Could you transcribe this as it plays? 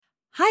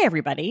Hi,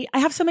 everybody. I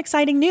have some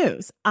exciting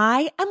news.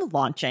 I am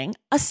launching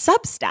a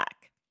Substack.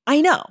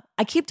 I know,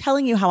 I keep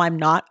telling you how I'm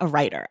not a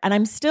writer, and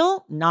I'm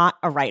still not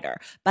a writer,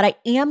 but I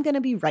am going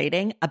to be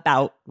writing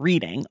about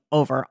reading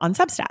over on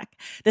Substack.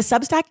 The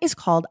Substack is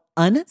called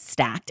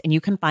Unstacked, and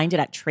you can find it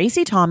at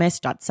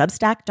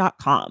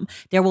traceythomas.substack.com.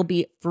 There will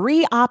be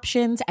free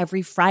options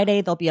every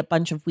Friday. There'll be a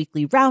bunch of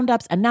weekly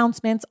roundups,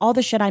 announcements, all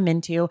the shit I'm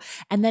into.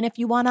 And then if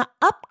you want to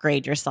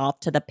upgrade yourself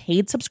to the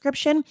paid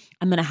subscription,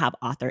 I'm going to have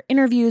author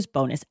interviews,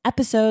 bonus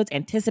episodes,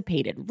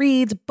 anticipated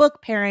reads,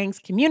 book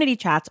pairings, community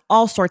chats,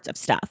 all sorts of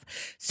stuff.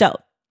 So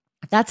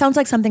if that sounds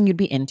like something you'd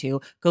be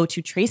into, go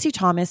to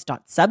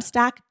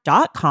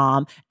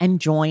traceythomas.substack.com and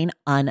join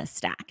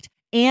Unstacked.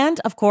 And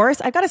of course,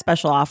 I've got a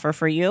special offer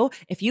for you.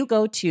 If you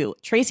go to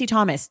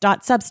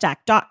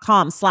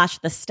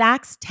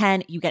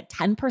traceythomas.substack.com/thestacks10, you get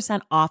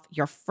 10% off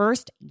your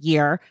first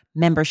year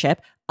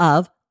membership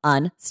of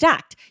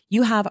Unstacked.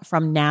 You have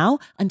from now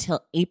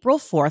until April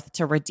 4th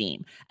to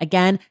redeem.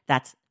 Again,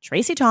 that's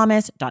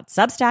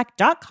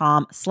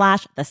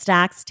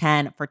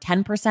traceythomas.substack.com/thestacks10 for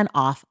 10%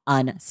 off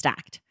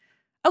Unstacked.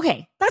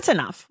 Okay, that's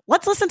enough.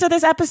 Let's listen to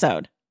this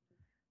episode.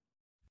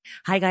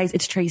 Hi guys,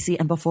 it's Tracy.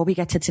 And before we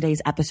get to today's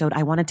episode,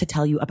 I wanted to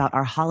tell you about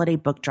our holiday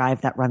book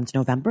drive that runs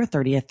November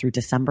 30th through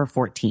December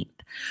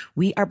 14th.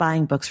 We are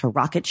buying books for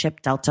Rocket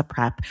Ship Delta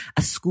Prep,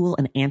 a school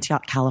in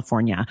Antioch,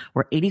 California,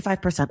 where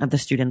 85% of the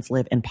students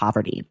live in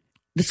poverty.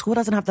 The school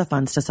doesn't have the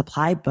funds to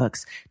supply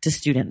books to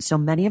students, so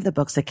many of the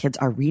books that kids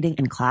are reading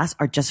in class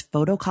are just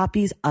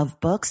photocopies of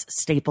books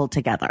stapled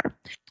together.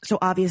 So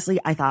obviously,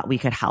 I thought we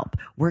could help.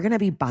 We're going to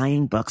be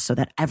buying books so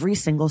that every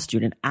single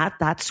student at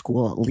that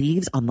school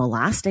leaves on the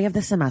last day of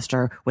the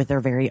semester with their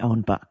very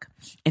own book.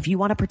 If you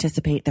want to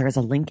participate, there is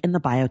a link in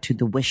the bio to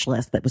the wish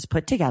list that was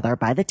put together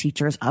by the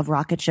teachers of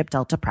Rocket Ship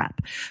Delta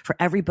Prep. For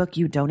every book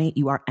you donate,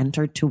 you are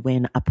entered to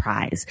win a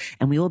prize,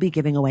 and we will be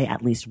giving away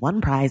at least one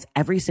prize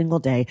every single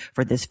day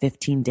for this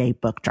 15-day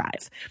book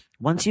drive.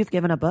 Once you've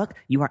given a book,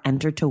 you are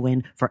entered to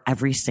win for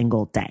every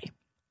single day.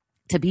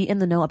 To be in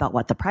the know about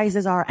what the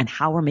prizes are and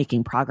how we're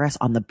making progress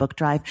on the book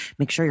drive,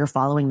 make sure you're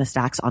following the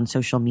Stacks on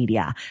social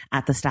media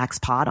at the Stacks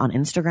Pod on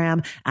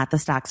Instagram, at the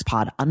Stacks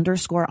Pod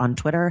 _ on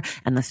Twitter,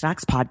 and the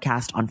Stacks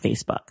Podcast on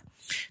Facebook.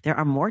 There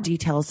are more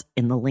details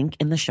in the link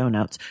in the show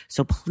notes,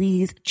 so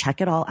please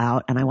check it all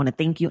out. And I want to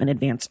thank you in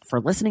advance for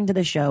listening to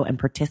the show and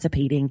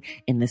participating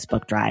in this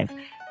book drive.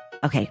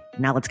 Okay,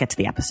 now let's get to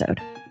the episode.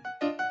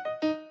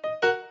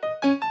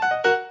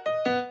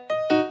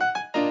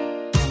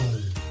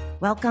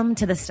 Welcome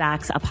to The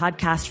Stacks, a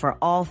podcast for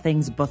all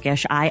things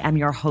bookish. I am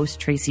your host,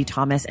 Tracy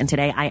Thomas, and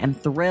today I am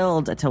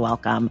thrilled to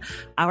welcome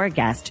our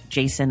guest,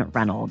 Jason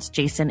Reynolds.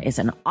 Jason is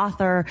an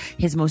author.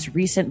 His most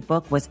recent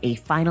book was a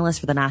finalist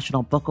for the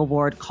National Book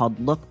Award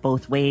called Look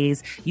Both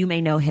Ways. You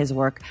may know his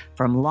work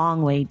from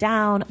Long Way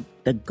Down,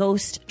 the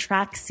Ghost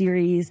Track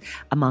series,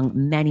 among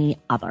many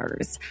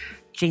others.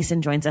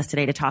 Jason joins us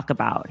today to talk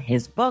about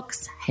his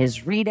books,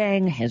 his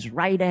reading, his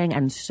writing,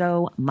 and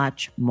so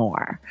much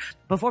more.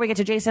 Before we get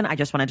to Jason, I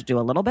just wanted to do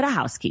a little bit of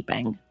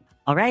housekeeping.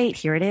 All right,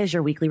 here it is,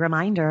 your weekly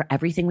reminder.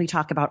 Everything we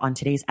talk about on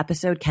today's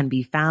episode can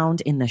be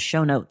found in the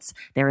show notes.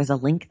 There is a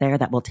link there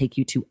that will take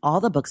you to all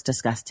the books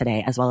discussed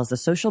today, as well as the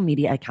social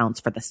media accounts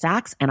for the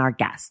Stacks and our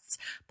guests.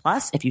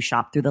 Plus, if you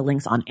shop through the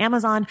links on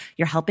Amazon,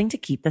 you're helping to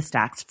keep the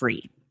Stacks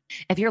free.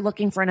 If you're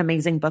looking for an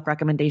amazing book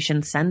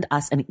recommendation, send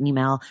us an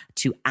email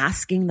to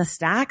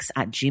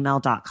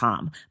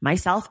askingthestacks@gmail.com.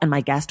 Myself and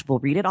my guest will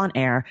read it on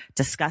air,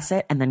 discuss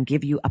it, and then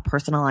give you a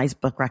personalized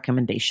book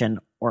recommendation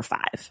or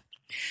 5.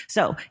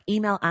 So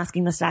email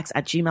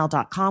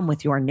askingthestacks@gmail.com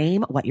with your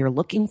name, what you're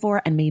looking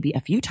for, and maybe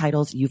a few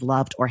titles you've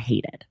loved or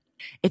hated.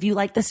 If you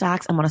like the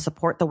Stacks and want to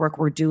support the work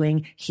we're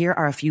doing, here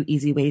are a few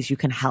easy ways you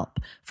can help.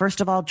 First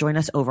of all, join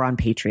us over on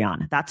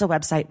Patreon. That's a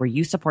website where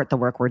you support the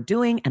work we're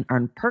doing and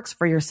earn perks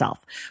for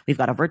yourself. We've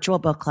got a virtual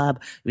book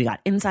club, we got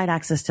inside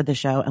access to the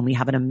show, and we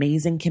have an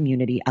amazing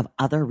community of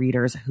other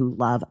readers who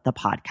love the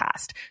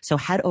podcast. So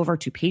head over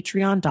to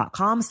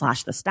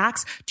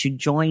patreon.com/thestacks to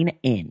join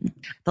in.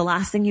 The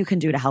last thing you can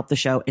do to help the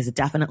show is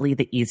definitely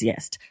the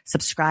easiest.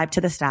 Subscribe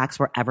to the Stacks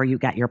wherever you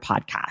get your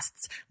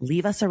podcasts.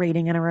 Leave us a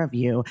rating and a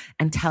review,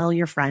 and tell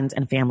your friends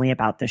and family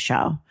about the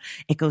show.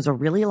 It goes a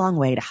really long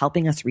way to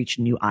helping us reach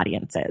new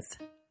audiences.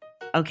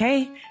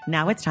 Okay,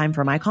 now it's time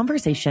for my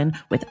conversation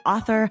with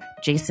author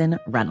Jason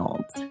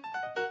Reynolds.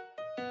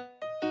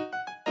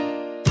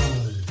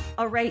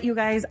 All right, you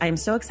guys, I'm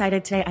so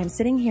excited today. I'm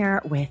sitting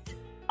here with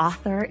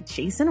author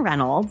Jason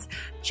Reynolds.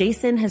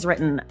 Jason has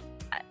written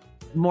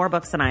more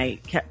books than he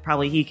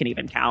can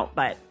even count,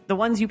 but the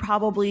ones you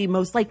probably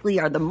most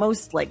likely are the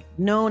most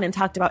known and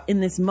talked about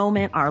in this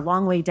moment are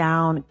Long Way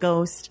Down,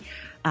 Ghost,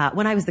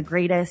 When I Was the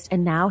Greatest,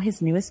 and now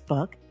his newest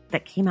book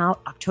that came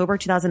out October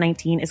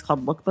 2019 is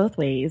called Look Both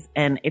Ways,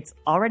 and it's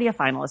already a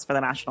finalist for the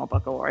National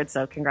Book Award.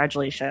 So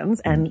congratulations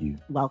and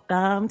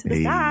welcome to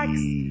the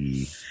Stacks.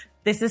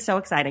 This is so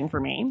exciting for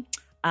me.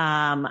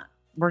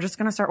 We're just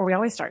going to start where we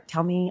always start.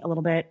 Tell me a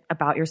little bit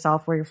about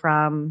yourself, where you're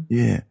from.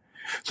 Yeah.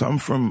 So I'm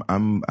from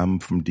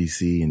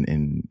DC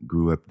and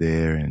grew up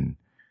there, and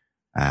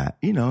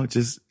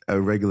just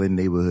a regular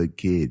neighborhood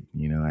kid.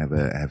 You know, I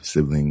have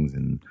siblings,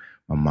 and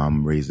my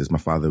mom raised us. My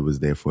father was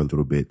there for a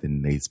little bit,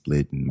 then they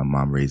split, and my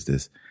mom raised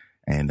us.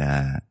 And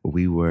I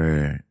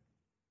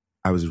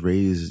was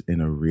raised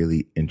in a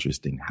really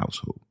interesting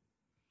household.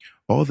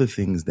 All the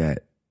things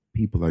that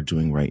people are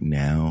doing right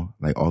now,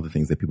 like all the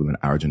things that people in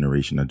our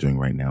generation are doing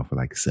right now for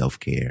like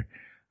self-care,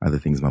 are the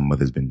things my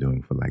mother's been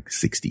doing for like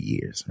 60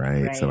 years,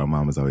 right? So my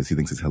mom is always, she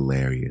thinks it's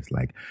hilarious.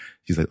 Like,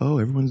 she's like, oh,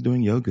 everyone's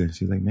doing yoga.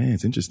 She's like, man,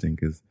 it's interesting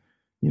because,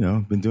 you know,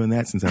 I've been doing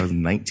that since I was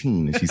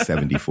 19 and she's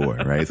 74,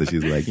 right? So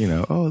she's like, you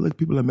know, oh, look,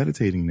 people are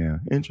meditating now.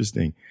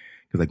 Interesting.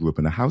 Because I grew up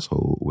in a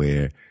household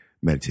where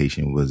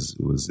meditation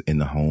was in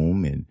the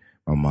home, and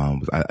my mom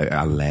was,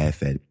 I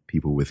laugh at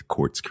people with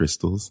quartz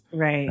crystals.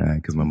 Right.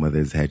 Because my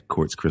mother's had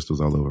quartz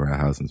crystals all over our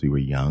house since we were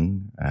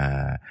young,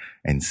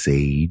 and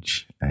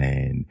sage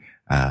and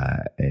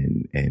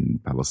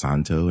Palo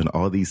Santo and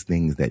all these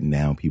things that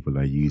now people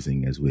are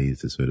using as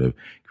ways to sort of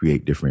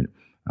create different,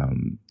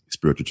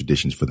 spiritual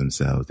traditions for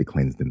themselves, to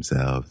cleanse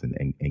themselves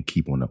and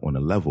keep on a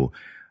level.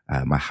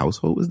 My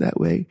household was that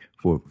way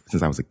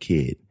since I was a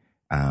kid.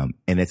 And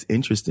it's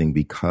interesting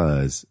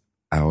because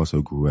I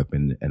also grew up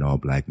in an all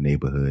black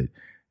neighborhood,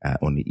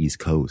 on the East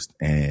Coast.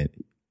 And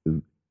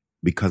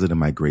because of the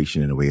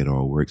migration and the way it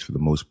all works, for the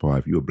most part,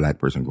 if you're a black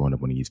person growing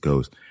up on the East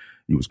Coast,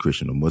 you was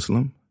Christian or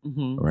Muslim,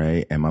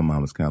 right? And my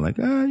mom was kind of like,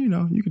 you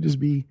know, you could just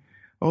be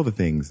all the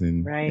things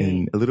and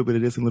a little bit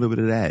of this and a little bit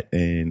of that.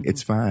 And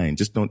it's fine.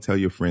 Just don't tell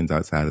your friends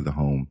outside of the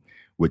home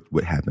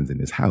what happens in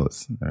this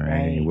house, all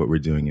right? And what we're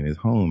doing in this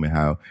home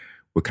and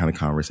what kind of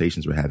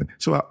conversations we're having.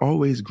 So I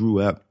always grew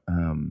up,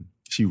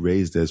 she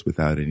raised us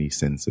without any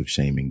sense of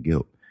shame and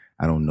guilt.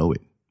 I don't know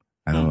it.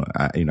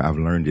 I've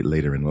learned it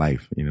later in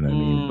life, you know what I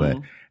mean? But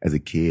as a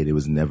kid, it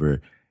was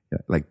never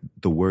like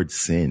the word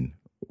sin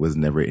was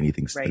never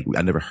anything.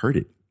 I never heard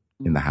it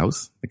in the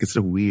house. Like, it's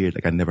so weird.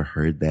 Like, I never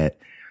heard that.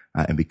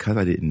 And because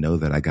I didn't know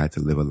that, I got to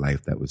live a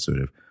life that was sort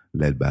of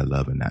led by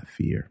love and not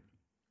fear.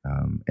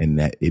 And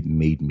that it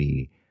made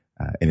me,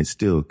 and it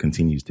still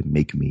continues to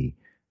make me,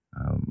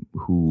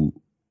 who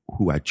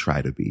I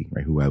try to be,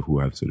 right? Who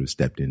I've sort of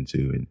stepped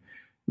into. And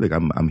look,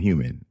 I'm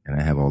human and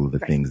I have all of the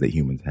things that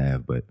humans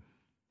have, but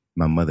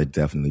my mother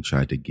definitely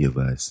tried to give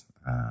us,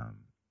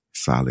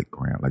 solid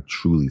ground, like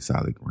truly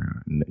solid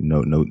ground.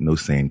 No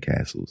sand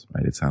castles,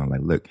 right? It sounded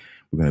like, look,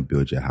 we're going to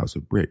build your house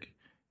of brick.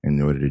 And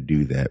in order to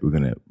do that, we're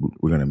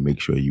going to make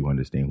sure you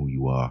understand who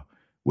you are,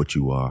 what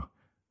you are,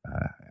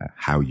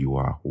 how you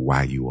are,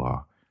 why you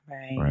are,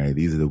 right?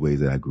 These are the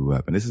ways that I grew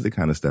up. And this is the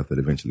kind of stuff that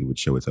eventually would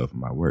show itself in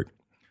my work.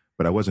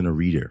 But I wasn't a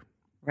reader.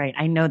 Right.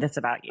 I know this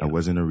about you. I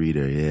wasn't a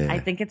reader. Yeah. I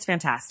think it's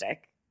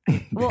fantastic.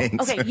 Well,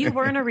 okay, you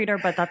weren't a reader,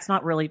 but that's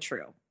not really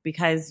true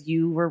because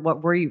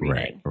what were you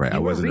reading? Right. I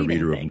wasn't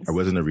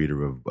a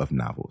reader of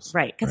novels.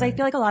 Right. Because I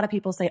feel like a lot of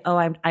people say, oh,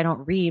 I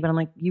don't read, but I'm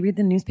like, you read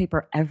the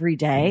newspaper every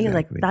day. Exactly.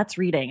 Like, that's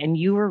reading. And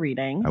you were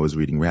reading. I was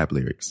reading rap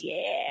lyrics.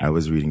 Yeah. I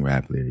was reading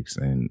rap lyrics,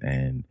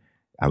 and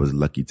I was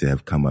lucky to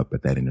have come up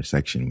at that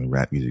intersection when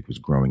rap music was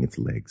growing its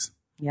legs.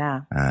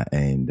 Yeah.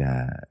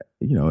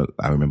 You know,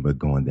 I remember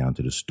going down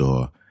to the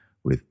store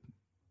with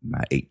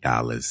my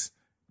 $8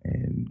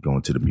 and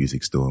going to the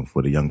music store. And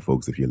for the young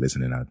folks, if you're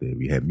listening out there,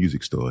 we had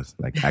music stores,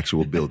 like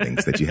actual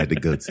buildings that you had to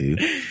go to,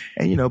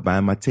 and, you know,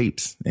 buying my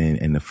tapes.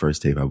 And the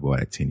first tape I bought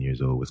at 10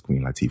 years old was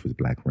Queen Latifah's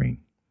Black Ring.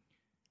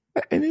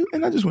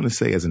 And I just want to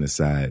say as an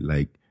aside,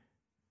 like,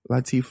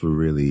 Latifah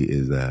really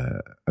is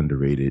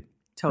underrated.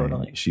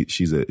 Totally.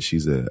 She's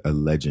a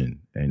legend,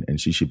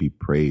 and she should be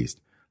praised,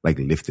 like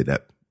lifted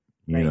up,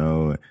 you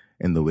know,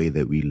 in the way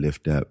that we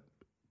lift up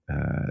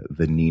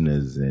the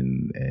Ninas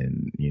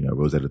and you know,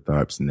 Rosetta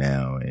Tharpes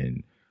now,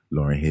 and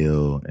Lauryn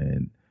Hill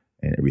and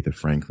Aretha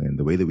Franklin.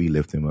 The way that we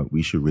lift them up,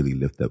 we should really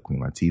lift up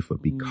Queen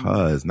Latifah,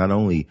 because not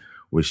only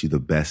was she the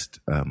best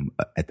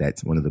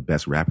one of the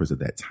best rappers at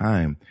that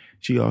time,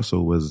 she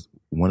also was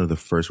one of the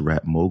first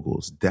rap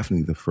moguls,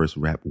 definitely the first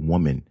rap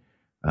woman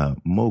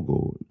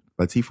mogul.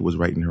 Latifah was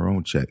writing her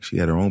own checks. She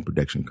had her own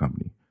production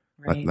company.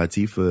 Right.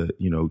 Latifah,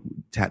 you know,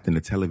 tapped into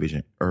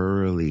television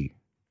early.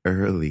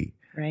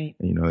 Right.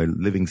 You know,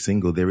 living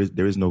single, there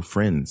is no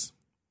Friends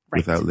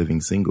without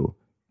living single.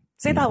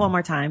 Say that one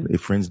more time.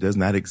 If Friends does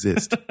not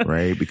exist,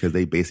 right? Because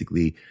they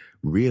basically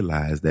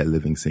realized that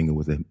Living Single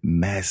was a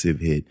massive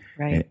hit.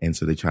 Right. And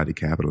so they tried to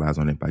capitalize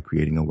on it by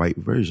creating a white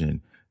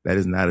version. That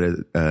is not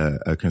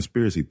a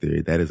conspiracy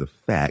theory. That is a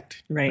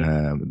fact. Right.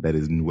 That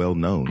is well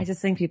known. I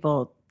just think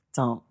people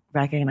don't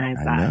recognize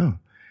that.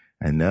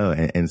 I know.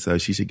 And so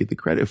she should get the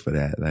credit for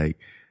that. Like,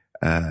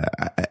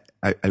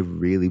 I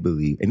really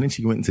believe. And then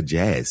she went into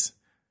jazz.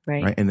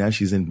 Right. And now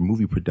she's in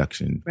movie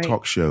production,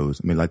 talk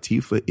shows. I mean,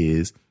 Latifah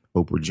is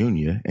Oprah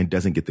Jr. and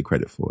doesn't get the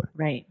credit for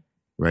it.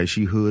 Right.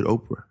 She hood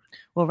Oprah.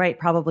 Well,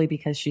 probably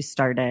because she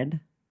started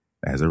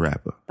as a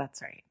rapper.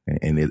 That's right.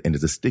 And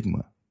there's a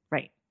stigma.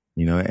 Right.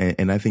 You know,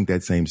 and I think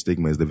that same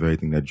stigma is the very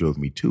thing that drove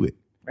me to it.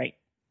 Right.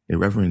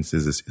 Irreverence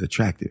is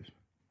attractive,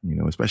 you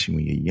know, especially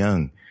when you're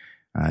young.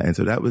 And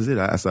so that was it.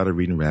 I started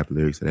reading rap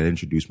lyrics, and that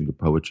introduced me to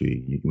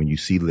poetry. When you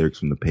see lyrics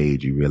from the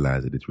page, you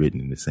realize that it's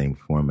written in the same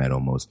format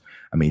almost.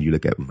 I mean, you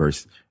look at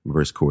verse,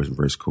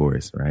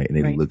 chorus, right? And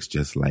it looks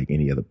just like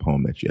any other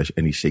poem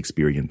any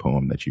Shakespearean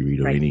poem that you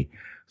read, or any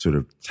sort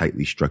of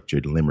tightly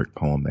structured limerick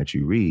poem that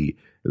you read.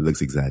 It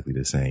looks exactly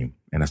the same.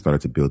 And I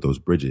started to build those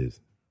bridges,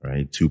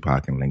 right?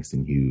 Tupac and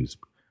Langston Hughes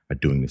are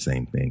doing the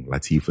same thing.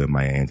 Latifah and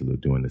Maya Angelou are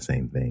doing the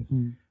same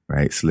thing,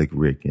 right? Slick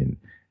Rick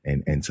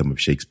and some of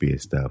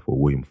Shakespeare's stuff, or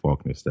William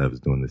Faulkner stuff, is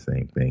doing the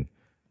same thing.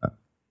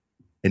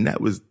 And that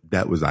was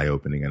eye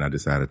opening. And I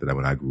decided that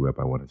when I grew up,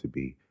 I wanted to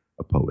be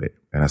a poet,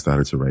 and I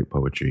started to write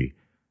poetry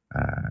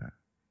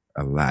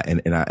a lot.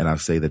 And I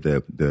say that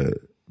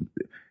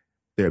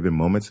there have been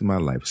moments in my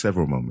life,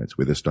 several moments,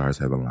 where the stars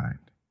have aligned.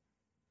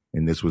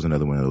 And this was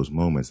another one of those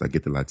moments. I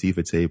get the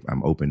Latifah tape.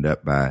 I'm opened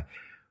up by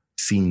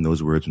seeing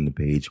those words on the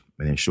page.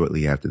 And then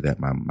shortly after that,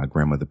 my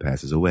grandmother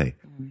passes away.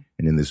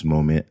 And in this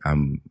moment,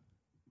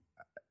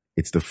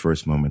 it's the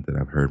first moment that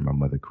I've heard my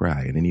mother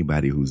cry. And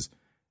anybody who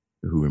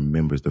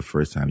remembers the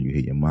first time you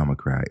hear your mama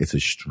cry, it's a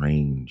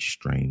strange,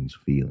 strange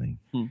feeling.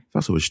 It's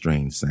also a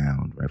strange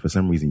sound, right? For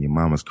some reason, your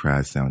mama's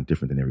cries sound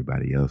different than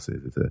everybody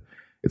else's.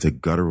 It's a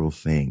guttural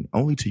thing,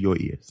 only to your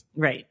ears.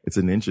 Right. It's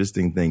an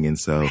interesting thing. And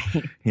so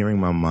hearing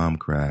my mom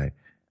cry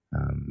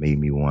made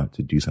me want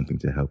to do something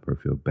to help her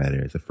feel better.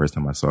 It's the first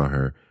time I saw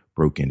her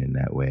broken in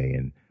that way.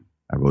 And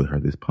I wrote her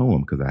this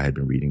poem because I had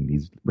been reading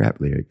these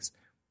rap lyrics,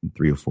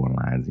 3 or 4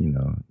 lines,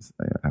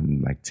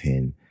 I'm like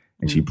 10.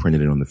 And she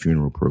printed it on the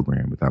funeral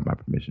program without my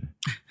permission.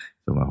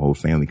 So my whole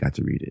family got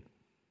to read it.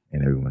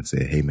 And everyone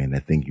said, hey, man,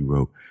 that thing you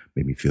wrote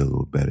made me feel a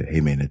little better.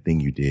 Hey, man, that thing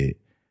you did.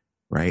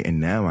 Right. And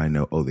now I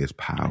know, there's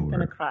power. I'm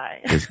gonna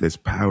cry. There's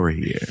power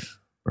here.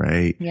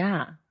 Right.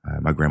 Yeah.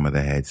 My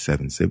grandmother had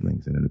 7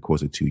 siblings, and in the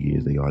course of 2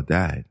 years, they all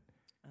died.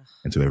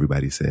 And so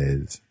everybody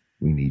says,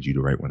 we need you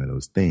to write one of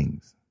those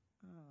things.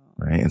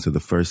 Right. And so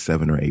the first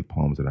 7 or 8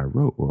 poems that I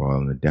wrote were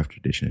all in the deaf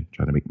tradition,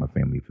 trying to make my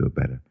family feel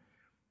better.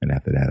 And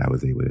after that, I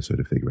was able to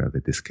sort of figure out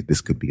that this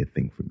could be a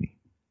thing for me.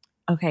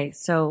 Okay.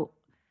 So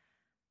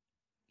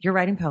you're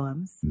writing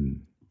poems.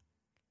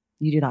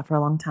 You do that for a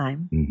long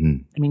time.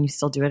 I mean, you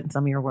still do it in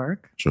some of your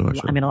work. Sure.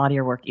 I mean, a lot of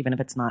your work, even if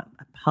it's not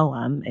a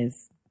poem,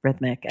 is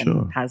rhythmic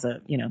and has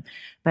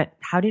but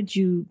how did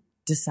you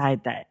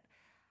decide that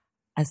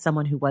as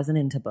someone who wasn't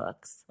into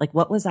books, like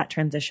what was that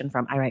transition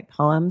from I write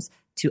poems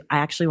to I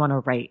actually want to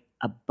write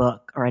a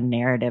book or a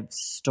narrative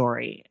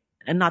story?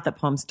 And not that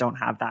poems don't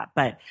have that,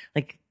 but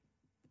like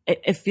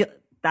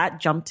that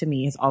jump to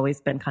me has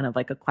always been kind of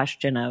like a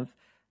question of,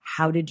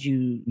 how did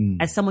you,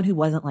 as someone who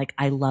wasn't like,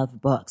 I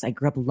love books, I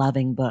grew up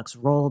loving books,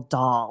 Roald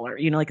Dahl, or,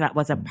 like that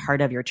wasn't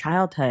part of your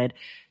childhood.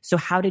 So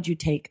how did you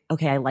take,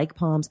 okay, I like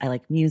poems, I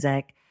like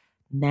music.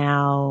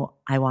 Now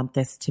I want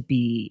this to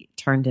be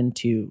turned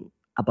into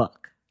a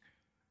book?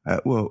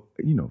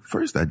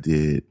 First I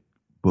did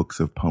books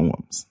of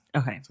poems.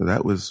 Okay. So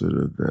that was sort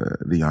of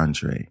the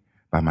entree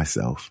by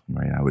myself,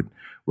 right? I would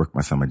work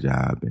my summer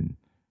job and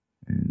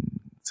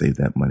save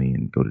that money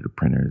and go to the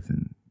printers,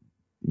 and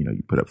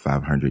you put up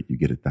 500, you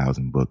get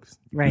 1,000 books.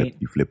 Right.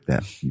 You flip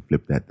that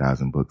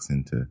 1,000 books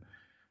into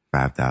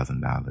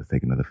 $5,000.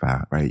 Take another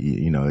 5. Right.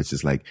 It's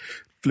just like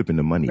flipping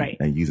the money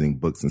and using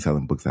books and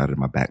selling books out of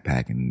my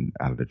backpack and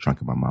out of the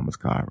trunk of my mama's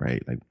car.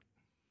 Right. Like,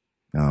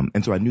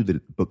 and so I knew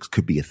that books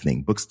could be a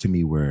thing. Books to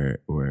me were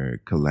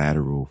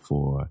collateral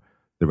for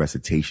the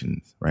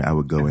recitations. Right. I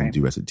would go and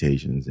do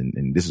recitations,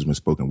 and this is when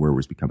spoken word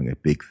was becoming a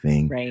big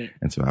thing. Right.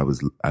 And so I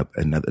was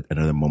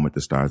another moment the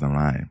stars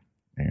aligned.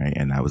 Right?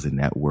 And I was in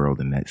that world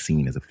and that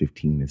scene as a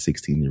 15 and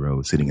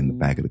 16-year-old sitting in the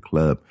back of the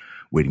club,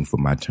 waiting for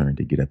my turn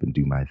to get up and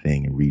do my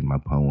thing and read my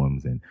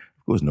poems. And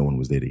of course, no one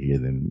was there to hear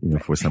them,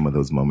 for some of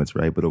those moments.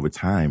 Right. But over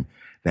time,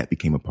 that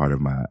became a part of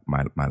my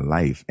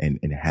life. And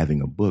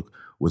having a book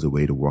was a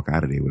way to walk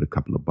out of there with a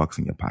couple of bucks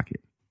in your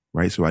pocket.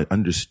 Right. So I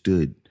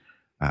understood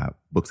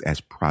books as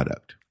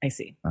product. I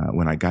see.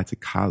 When I got to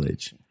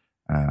college,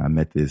 I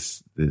met the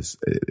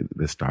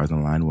stars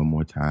online one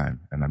more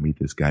time, and I meet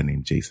this guy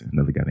named Jason,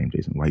 another guy named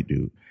Jason, white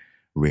dude,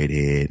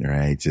 redhead,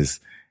 right?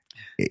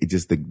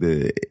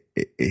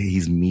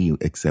 He's me,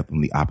 except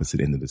on the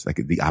opposite end of this, like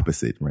the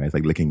opposite, right? It's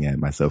like looking at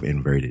myself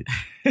inverted,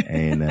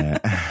 and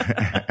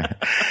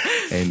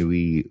and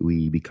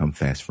we become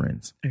fast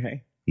friends.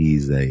 Okay. He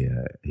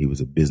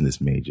was a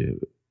business major,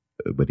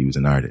 but he was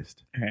an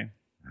artist. Okay.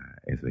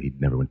 And so he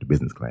never went to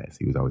business class.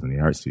 He was always in the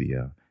art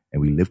studio,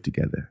 and we lived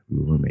together. We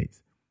were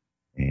roommates.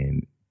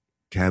 And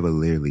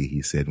cavalierly,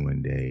 he said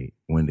one day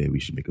we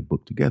should make a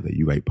book together.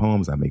 You write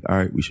poems, I make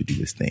art. We should do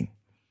this thing.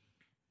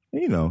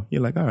 And,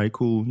 you're like, all right,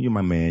 cool. You're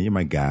my man. You're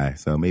my guy.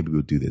 So maybe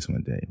we'll do this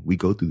one day. We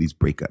go through these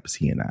breakups,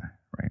 he and I,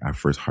 right? Our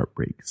first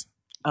heartbreaks.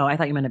 Oh, I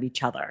thought you meant of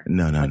each other.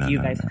 No.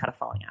 You guys had a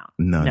falling out.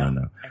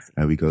 No.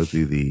 We go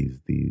through these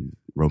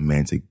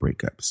romantic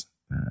breakups.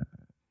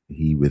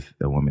 He with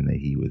a woman that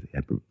he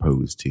had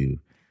proposed to,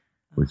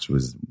 which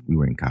was, we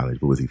were in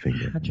college. What was he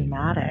thinking? How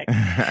dramatic.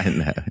 I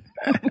know.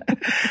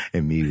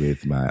 And me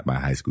with my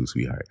high school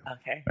sweetheart.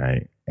 Okay.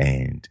 Right.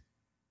 And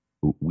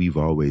we've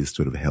always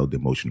sort of held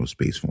emotional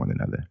space for one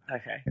another.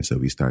 Okay. And so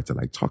we start to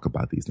like talk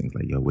about these things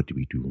like, yo, what did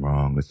we do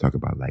wrong? Let's talk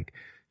about like,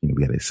 we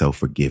got a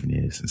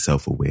self-forgiveness and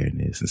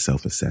self-awareness and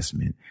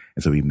self-assessment.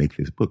 And so we make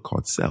this book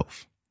called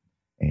Self.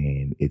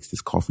 And it's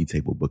this coffee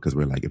table book because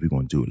we're like, if we're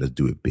going to do it, let's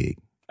do it big.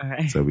 All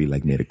right. So we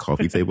like made a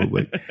coffee table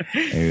book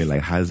and we're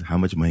like, how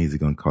much money is it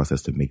going to cost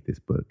us to make this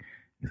book?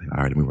 It's like,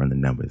 all right, let me run the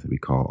numbers. And we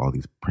call all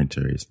these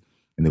printers.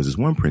 And there was this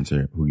one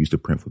printer who used to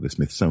print for the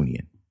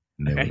Smithsonian.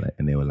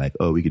 And they were like,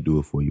 oh, we could do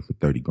it for you for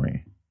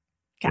 $30,000.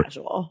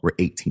 Casual. We're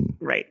 18.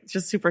 Right.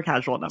 Just super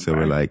casual number. So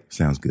we're like,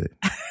 sounds good.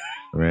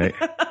 Right.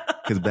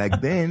 Because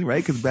back then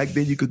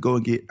you could go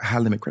and get high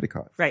limit credit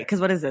cards. Right.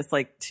 Because what is this?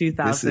 Like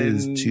 2000?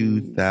 This is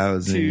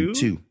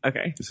 2002.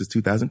 Okay. This is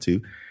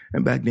 2002.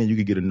 And back then you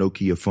could get a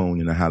Nokia phone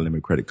and a high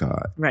limit credit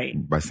card.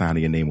 Right. By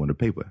signing your name on the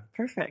paper.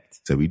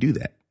 Perfect. So we do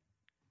that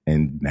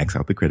and max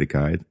out the credit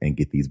cards and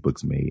get these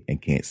books made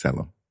and can't sell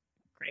them.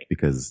 Great.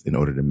 Because in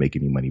order to make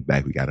any money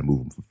back, we got to move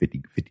them for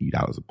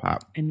 $50 a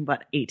pop. And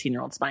what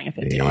 18-year-olds buying a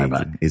 $50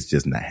 book? It's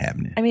just not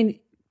happening. I mean,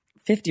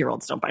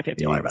 50-year-olds don't buy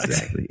 $50 books.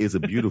 Exactly. It's a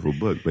beautiful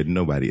book, but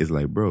nobody is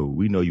like, bro,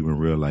 we know you in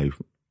real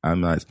life. I'm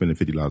not spending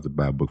 $50 to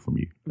buy a book from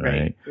you.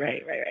 Right.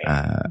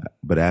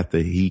 But after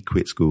he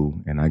quit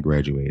school and I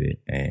graduated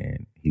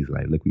and he's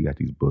like, look, we got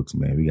these books,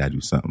 man. We got to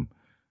do something.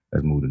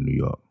 Let's move to New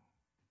York.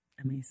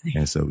 Amazing.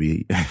 And so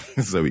we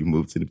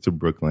moved to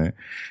Brooklyn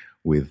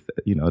with,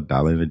 a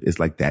dollar. It's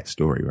like that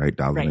story, right?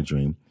 Dollar and a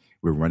dream.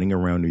 We're running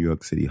around New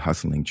York City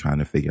hustling, trying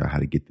to figure out how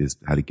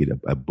to get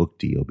a book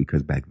deal,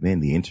 because back then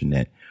the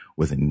internet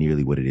wasn't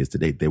nearly what it is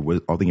today.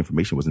 All the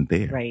information wasn't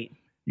there. Right.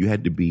 You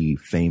had to be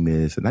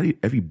famous, and not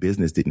every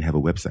business didn't have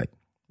a website.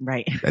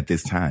 Right. At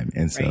this time.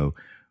 And so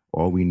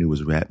all we knew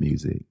was rap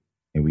music,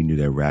 and we knew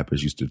that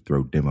rappers used to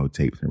throw demo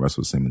tapes in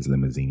Russell Simmons'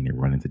 limousine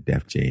and run into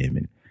Def Jam.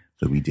 And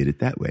so we did it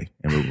that way.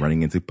 And we're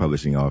running into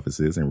publishing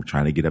offices and we're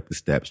trying to get up the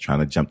steps, trying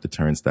to jump the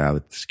turnstile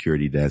at the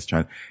security desk,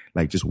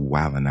 just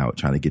wilding out,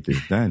 trying to get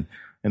this done.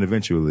 And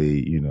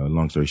eventually,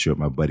 long story short,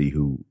 my buddy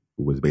who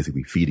was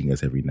basically feeding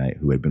us every night,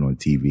 who had been on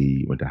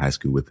TV, went to high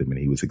school with him, and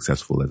he was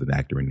successful as an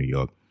actor in New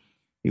York.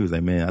 He was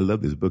like, man, I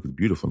love this book. It's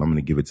beautiful. I'm going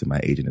to give it to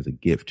my agent as a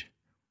gift.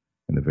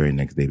 And the very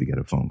next day we got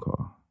a phone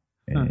call.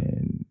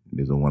 And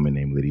there's a woman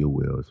named Lydia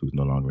Wills, who's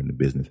no longer in the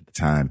business. At the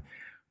time,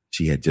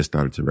 she had just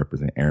started to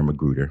represent Aaron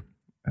Magruder,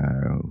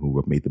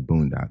 who made the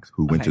Boondocks,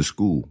 who went to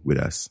school with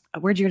us.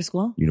 Where'd you go to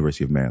school?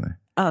 University of Maryland.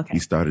 Oh, okay. He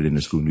started in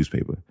the school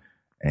newspaper.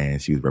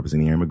 And she was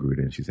representing Aaron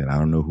Magruder. And she said, I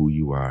don't know who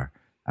you are.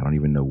 I don't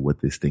even know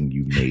what this thing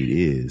you made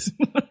is.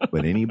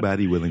 But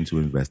anybody willing to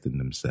invest in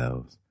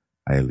themselves,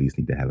 I at least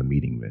need to have a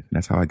meeting with. And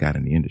that's how I got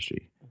in the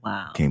industry.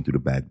 Wow. Came through the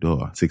back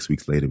door. 6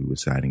 weeks later, we were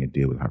signing a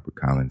deal with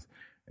HarperCollins.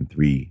 And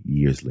 3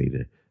 years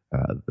later,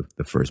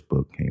 the first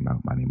book came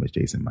out. My name is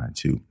Jason Mine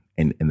Too.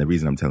 And the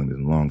reason I'm telling this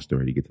long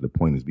story to get to the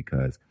point is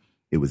because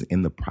it was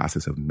in the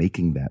process of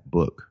making that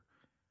book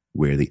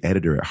where the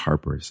editor at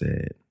Harper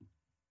said,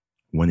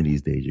 one of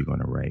these days you're going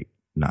to write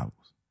novels.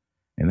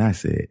 And I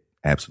said,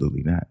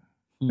 absolutely not.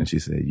 And she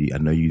said, I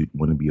know you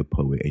want to be a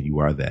poet and you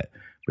are that,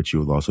 but you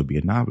will also be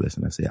a novelist.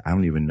 And I said, I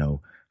don't even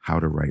know how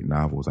to write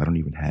novels. I don't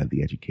even have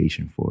the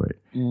education for it.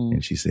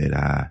 And she said,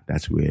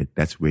 that's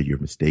where you're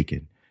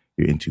mistaken.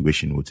 Your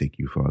intuition will take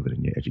you farther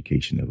than your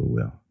education ever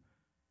will.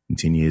 And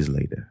 10 years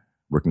later,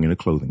 working in a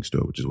clothing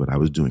store, which is what I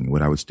was doing and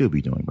what I would still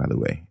be doing, by the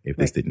way, if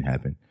this didn't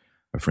happen.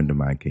 A friend of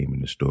mine came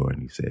in the store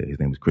and he said, his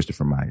name was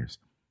Christopher Myers.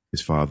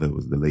 His father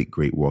was the late,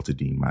 great Walter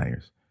Dean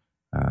Myers,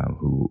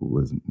 who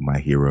was my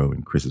hero,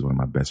 and Chris is one of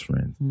my best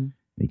friends. And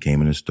he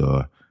came in the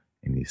store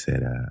and he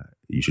said,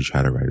 you should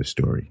try to write a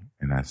story.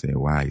 And I said,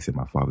 why? He said,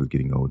 my father's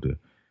getting older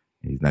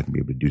and he's not going to be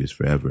able to do this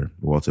forever.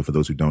 Walter, for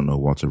those who don't know,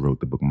 Walter wrote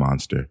the book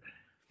Monster.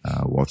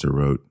 Walter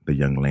wrote The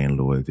Young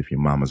Landlords. If your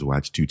mama's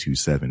watched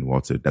 227,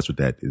 Walter, that's what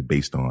that is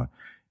based on.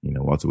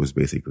 Walter was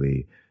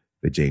basically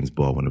the James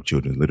Baldwin of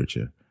children's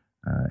literature.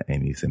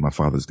 And he said, my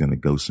father's going to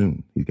go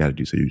soon. He's got to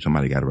do so.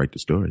 Somebody got to write the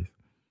stories.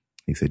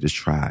 He said, just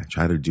try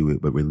to do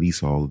it, but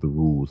release all of the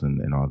rules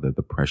and all the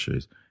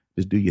pressures.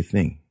 Just do your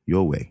thing,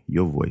 your way,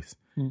 your voice.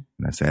 And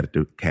I sat at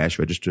the cash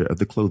register of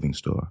the clothing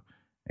store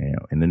and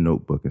in the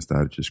notebook and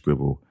started to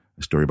scribble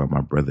a story about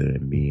my brother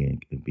and me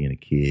and being a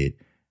kid.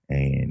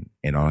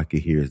 And all I could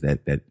hear is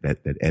that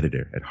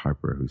editor at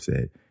Harper who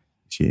said,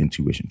 it's your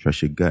intuition,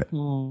 trust your gut.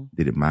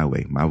 Did it my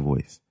way, my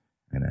voice,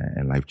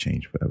 and life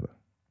changed forever.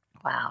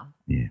 Wow.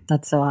 Yeah.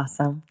 That's so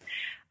awesome.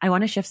 I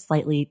want to shift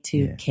slightly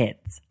to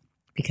kids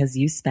because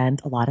you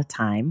spend a lot of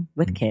time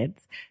with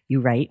kids.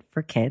 You write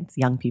for kids,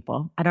 young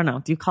people. I don't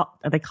know.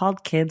 Are they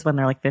called kids when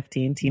they're like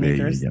 15,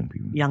 teenagers? Young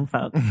people. Young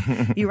folks.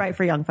 You write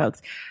for young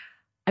folks.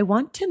 I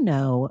want to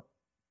know,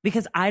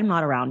 because I'm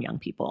not around young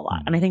people a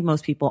lot. And I think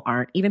most people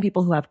aren't. Even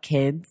people who have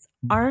kids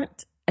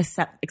aren't,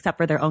 except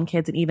for their own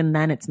kids. And even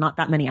then, it's not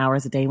that many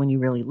hours a day when you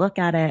really look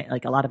at it.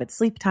 Like a lot of it's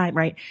sleep time,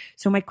 right?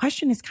 So my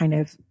question is kind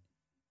of,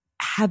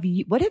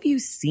 what have you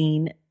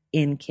seen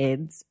in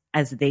kids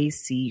as they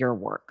see your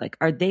work? Like,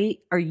 are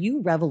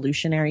you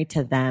revolutionary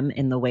to them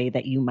in the way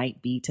that you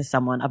might be to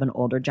someone of an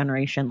older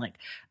generation, like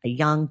a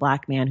young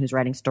Black man who's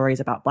writing stories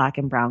about Black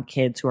and brown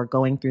kids who are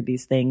going through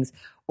these things?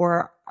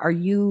 Or are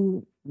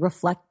you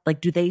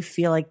do they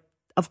feel like,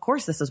 of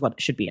course, this is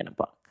what should be in a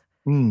book?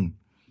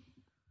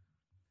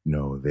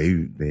 No,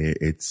 they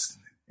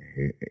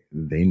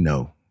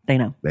know. They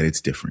know that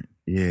it's different.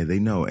 Yeah, they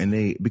know.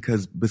 And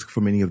because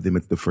for many of them,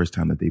 it's the first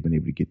time that they've been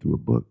able to get through a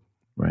book.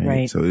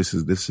 Right. So this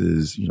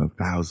is,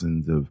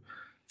 thousands of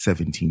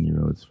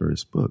 17-year-olds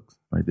first books.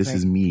 Right. This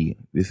is me.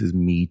 This is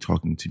me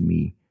talking to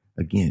me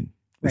again.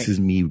 This is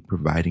me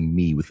providing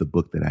me with the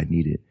book that I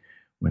needed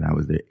when I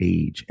was their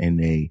age. And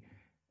they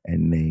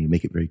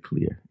make it very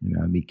clear.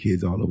 I meet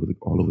kids all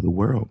over the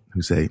world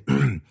who say,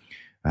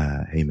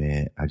 hey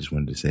man, I just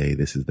wanted to say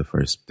this is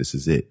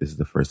it. This is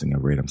the first thing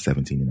I've read. I'm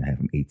 17 and a half.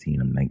 I'm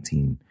 18. I'm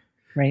 19.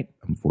 Right.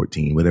 I'm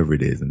 14, whatever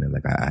it is. And they're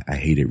like, I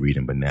hated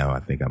reading, but now I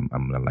think I'm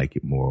going to like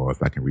it more. Or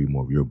if I can read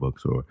more of your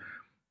books, or,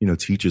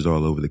 teachers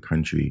all over the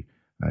country,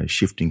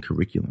 shifting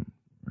curriculum,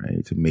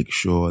 right. To make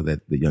sure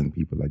that the young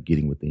people are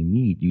getting what they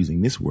need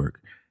using this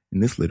work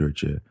and this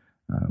literature.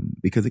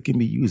 Because it can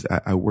be used.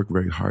 I work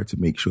very hard to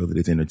make sure that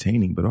it's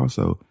entertaining, but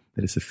also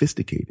that it's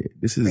sophisticated.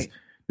 This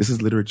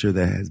is literature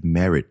that has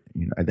merit.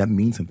 That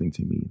means something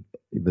to me.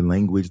 The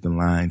language, the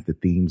lines, the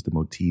themes, the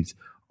motifs,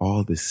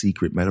 all the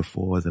secret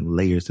metaphors and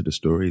layers to the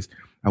stories.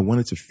 I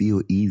wanted to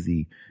feel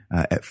easy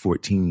at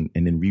 14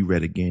 and then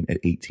reread again at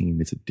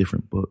 18. It's a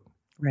different book.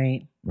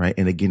 Right. Right.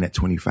 And again at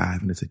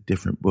 25 and it's a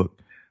different book.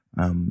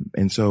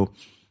 And so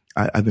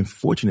I've been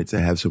fortunate to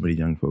have so many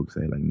young folks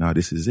say like, no,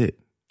 this is it.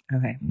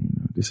 Okay.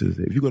 This is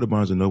it. If you go to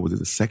Barnes & Noble,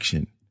 there's a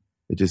section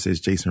that just says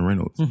Jason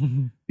Reynolds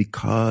and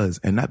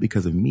not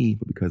because of me,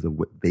 but because of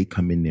what they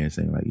come in there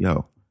saying like,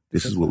 yo,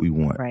 this is what we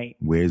want. Right.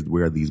 Where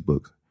are these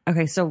books?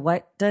 Okay.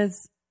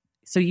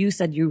 So you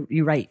said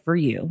you write for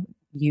you.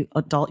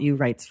 Adult you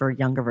writes for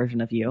younger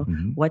version of you.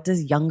 Mm-hmm. What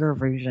does younger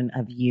version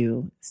of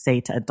you say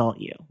to adult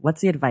you?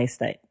 What's the advice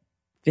that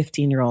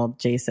 15-year-old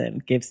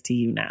Jason gives to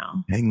you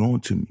now? Hang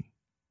on to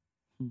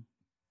me.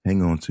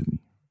 Hang on to me.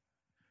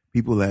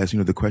 People ask,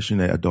 the question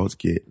that adults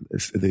get,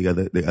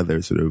 the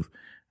other sort of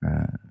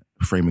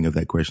framing of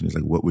that question is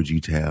like, what would you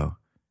tell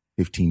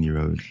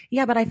 15-year-old?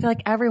 Yeah, but I feel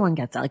like everyone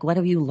gets that. Like, what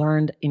have you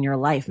learned in your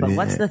life? But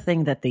what's the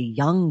thing that the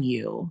young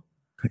you...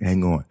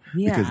 Hang on.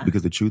 Yeah.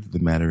 Because the truth of the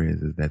matter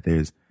is that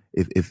there's,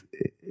 if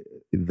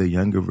the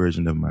younger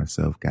version of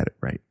myself got it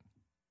right.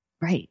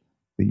 Right.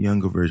 The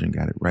younger version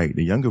got it right.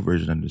 The younger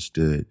version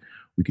understood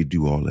we could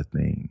do all the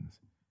things,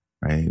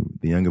 right?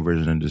 The younger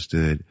version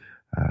understood,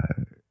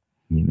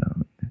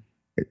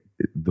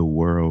 the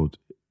world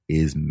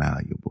is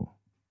malleable.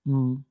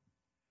 Mm.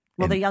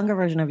 Well, the younger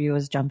version of you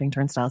is jumping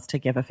turnstiles to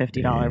give a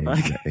 $50 book.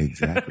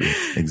 Exactly.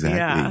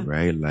 Yeah.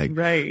 Right. Like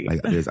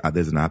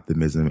there's an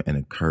optimism and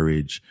a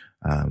courage,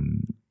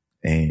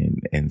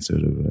 and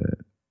sort of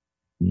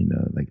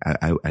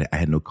I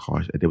had no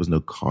caution. There was no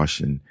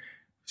caution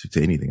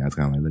to anything. I was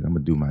kind of like, look, I'm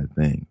gonna do my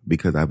thing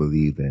because I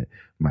believe that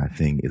my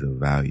thing is of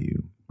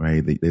value.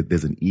 Right.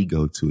 There's an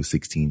ego to a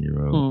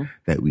 16-year-old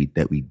that we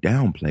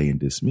downplay and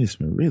dismiss.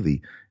 When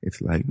really it's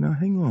like, no,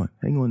 hang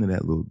on to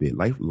that little bit.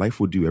 Life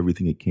will do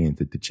everything it can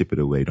to chip it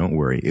away. Don't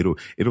worry.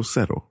 It'll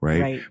settle.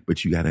 Right.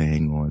 But you got to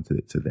hang on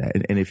to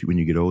that. And when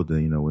you get older,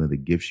 one of the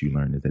gifts you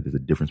learn is that there's a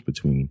difference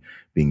between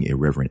being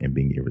irreverent and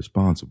being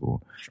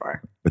irresponsible.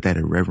 Sure. But that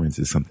irreverence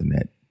is something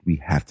that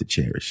we have to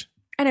cherish.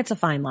 And it's a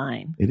fine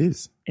line. It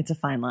is. It's a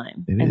fine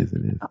line. It is.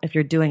 If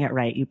you're doing it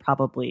right, you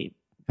probably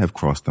have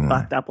crossed the line.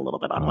 Fucked up a little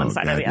bit on one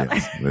side or the other.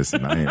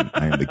 Listen, I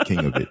am the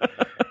king of it.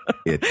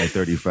 At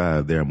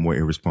 35, there are more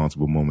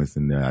irresponsible moments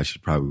than I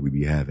should probably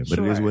be having. But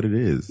it is what it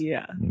is.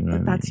 Yeah.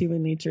 But that's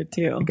human nature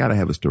too. You got to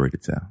have a story to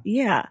tell.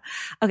 Yeah.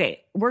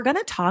 Okay. We're going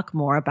to talk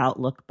more about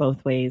Look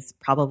Both Ways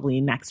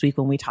probably next week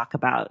when we talk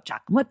about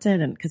Jack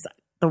Woodson, and because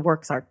the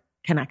works are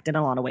connected in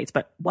a lot of ways.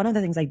 But one of the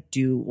things I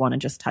do want to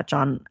just touch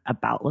on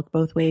about Look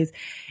Both Ways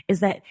is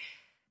that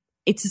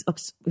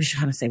we should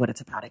kind of say what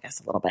it's about, I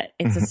guess, a little bit.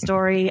 It's a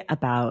story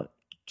about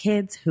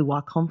kids who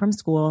walk home from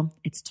school.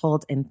 It's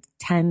told in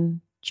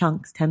 10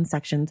 chunks, 10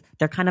 sections.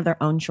 They're kind of their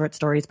own short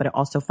stories, but it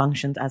also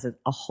functions as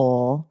a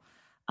whole,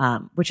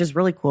 which is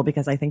really cool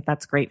because I think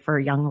that's great for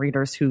young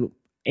readers who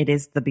it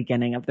is the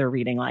beginning of their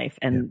reading life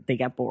and they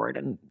get bored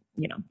and,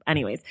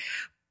 anyways.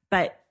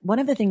 But one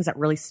of the things that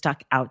really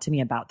stuck out to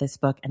me about this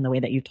book and the way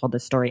that you told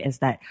this story is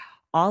that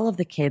all of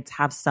the kids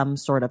have some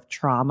sort of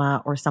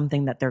trauma or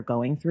something that they're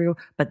going through,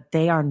 but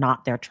they are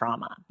not their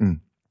trauma.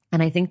 Mm.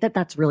 And I think that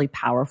that's really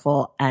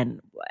powerful.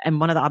 And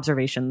one of the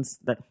observations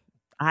that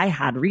I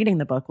had reading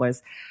the book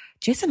was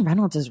Jason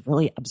Reynolds is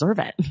really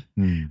observant.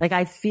 Mm. Like,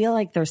 I feel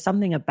like there's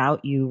something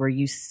about you where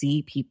you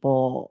see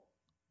people,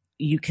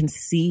 you can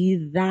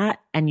see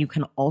that, and you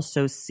can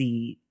also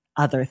see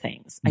other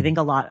things. Mm. I think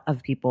a lot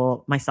of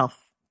people,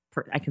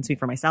 I can speak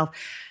for myself.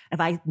 If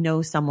I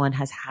know someone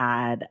has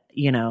had,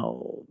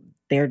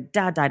 their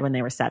dad died when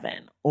they were 7,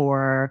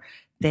 or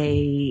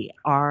they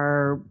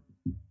are,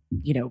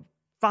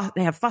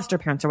 they have foster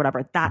parents or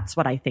whatever. That's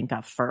what I think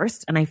of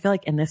first. And I feel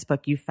like in this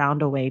book, you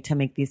found a way to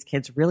make these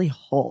kids really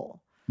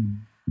whole.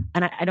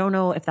 And I don't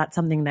know if that's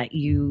something that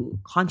you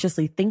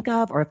consciously think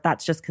of, or if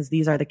that's just because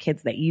these are the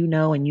kids that you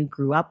know and you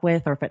grew up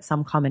with, or if it's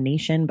some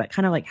combination. But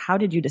kind of like, how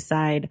did you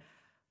decide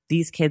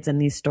these kids and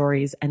these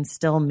stories and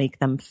still make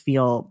them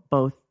feel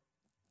both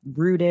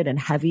rooted and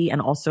heavy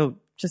and also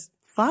just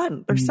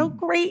fun? They're so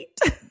great.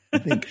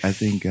 I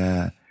think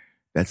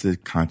that's a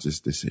conscious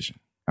decision.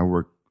 I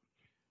work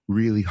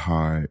really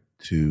hard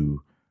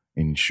to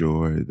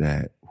ensure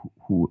that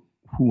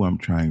who I'm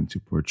trying to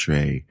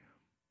portray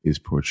is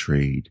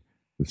portrayed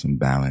with some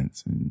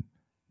balance and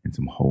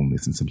some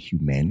wholeness and some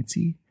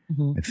humanity.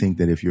 Mm-hmm. I think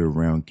that if you're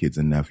around kids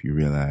enough, you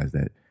realize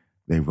that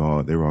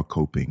they're all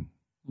coping,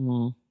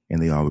 and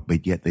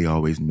but yet they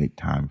always make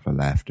time for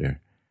laughter.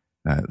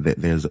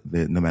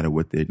 No matter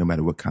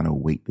what kind of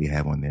weight they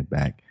have on their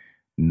back,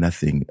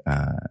 nothing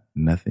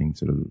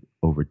sort of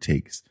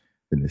overtakes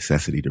the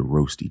necessity to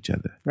roast each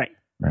other. Right.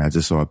 I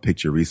just saw a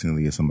picture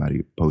recently of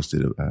somebody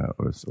posted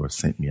or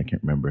sent me, I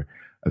can't remember,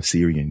 of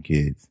Syrian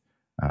kids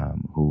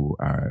who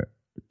are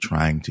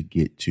trying to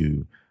get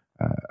to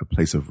a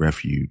place of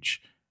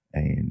refuge.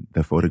 And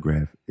the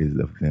photograph is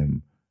of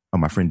them. Oh,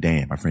 my friend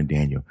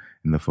Daniel.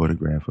 And the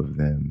photograph of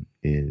them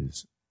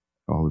is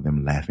all of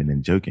them laughing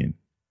and joking.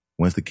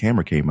 Once the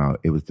camera came out,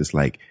 it was just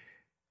like,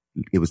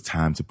 it was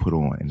time to put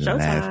on and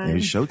laugh. And it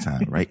was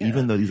showtime, right? Yeah.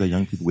 Even though these are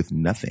young people with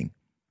nothing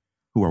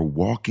who are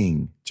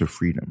walking to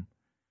freedom,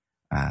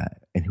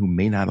 and who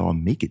may not all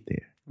make it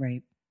there.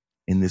 Right.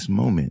 In this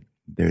moment,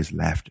 there's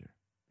laughter,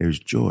 there's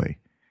joy.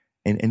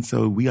 And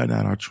so we are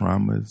not our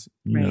traumas.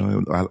 You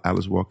know,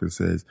 Alice Walker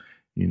says,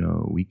 you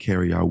know, we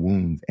carry our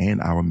wounds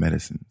and our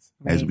medicines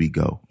as we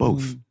go,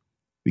 both.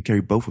 We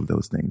carry both of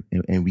those things,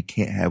 and we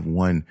can't have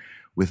one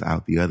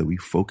without the other. We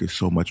focus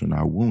so much on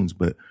our wounds,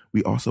 but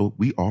we also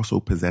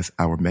possess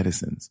our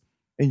medicines.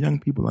 And young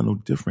people are no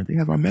different. They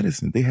have our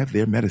medicine. They have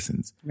their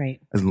medicines, right,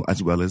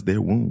 as well as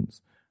their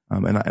wounds.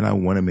 And I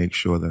want to make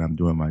sure that I'm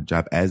doing my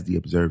job as the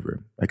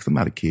observer. Like, 'cause I'm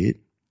not a kid.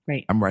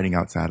 Right. I'm writing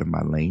outside of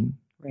my lane.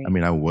 Right. I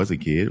mean, I was a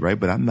kid, right?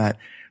 But I'm not.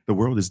 The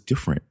world is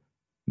different,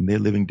 and they're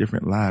living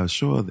different lives.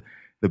 Sure,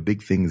 the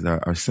big things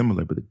are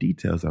similar, but the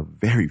details are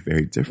very,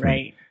 very different.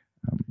 Right.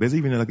 There's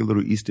even like a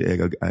little Easter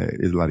egg.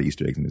 There's a lot of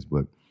Easter eggs in this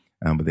book,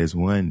 but there's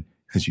one,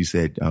 since you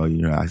said, "Oh,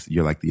 you know,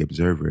 you're like the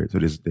observer." So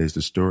there's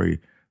the story,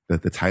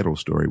 the title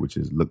story, which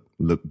is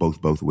look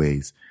both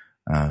ways.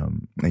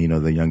 And you know,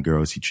 the young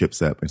girl, she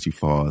trips up and she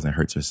falls and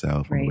hurts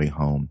herself on the way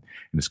home,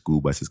 and the school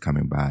bus is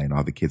coming by and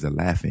all the kids are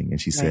laughing, and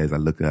she says, I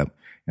look up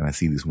and I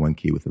see this one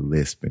kid with a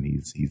lisp, and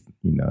he's you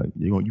know,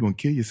 you're gonna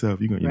kill yourself,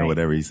 you know,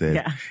 whatever he says.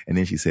 Yeah. And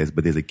then she says,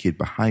 but there's a kid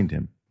behind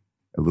him,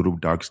 a little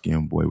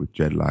dark-skinned boy with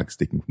dreadlocks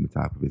sticking from the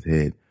top of his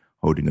head,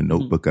 holding a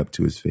notebook up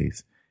to his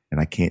face, and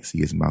I can't see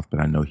his mouth, but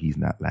I know he's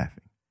not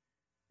laughing.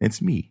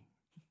 It's me.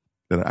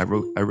 That I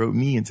wrote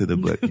me into the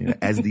book, you know,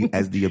 as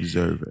the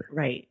observer,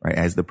 right,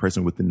 as the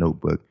person with the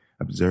notebook,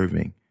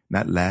 observing,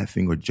 not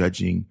laughing or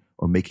judging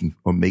or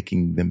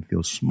making them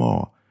feel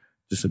small,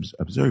 just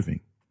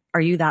observing.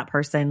 Are you that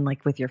person,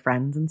 like with your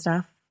friends and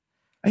stuff?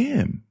 I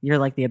am. You're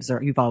like the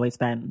observer. You've always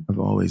been. I've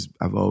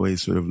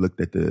always sort of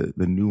looked at the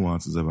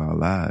nuances of our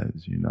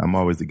lives. You know, I'm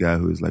always the guy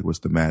who is like, "What's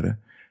the matter?"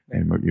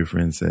 Right. And your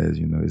friend says,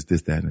 "You know, it's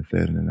this, that, and the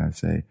third," and then I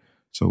say,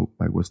 "So,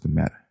 like, what's the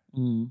matter?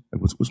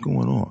 Like, what's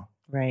going on?"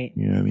 Right.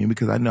 You know what I mean?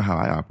 Because I know how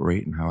I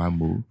operate and how I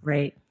move.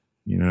 Right.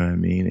 You know what I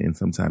mean? And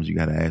sometimes you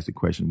got to ask the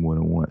question more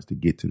than once to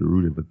get to the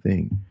root of a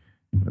thing.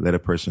 Let a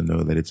person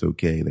know that it's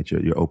okay, that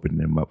you're opening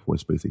them up for a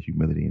space of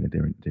humility and that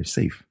they're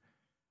safe.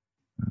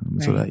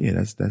 Right. So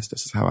that's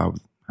just how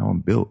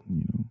I'm built.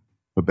 You know,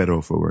 for better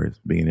or for worse.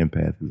 Being an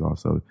empath is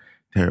also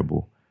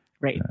terrible.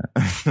 Right.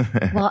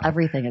 Well,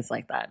 everything is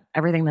like that.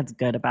 Everything that's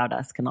good about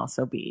us can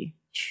also be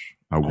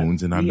our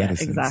wounds and our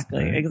medicines.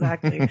 Exactly. Right?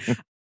 Exactly.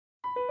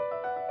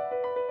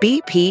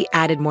 BP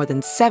added more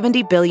than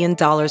 $70 billion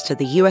to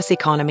the U.S.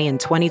 economy in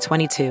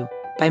 2022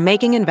 by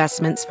making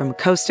investments from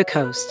coast to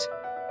coast.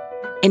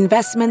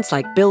 Investments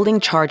like building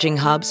charging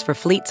hubs for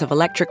fleets of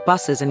electric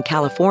buses in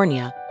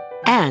California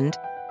and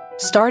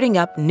starting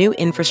up new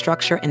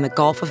infrastructure in the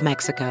Gulf of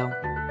Mexico.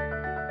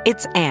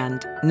 It's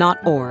and,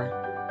 not or.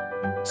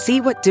 See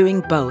what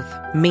doing both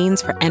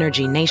means for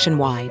energy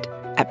nationwide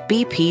at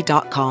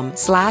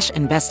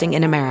bp.com/investing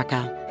in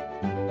America.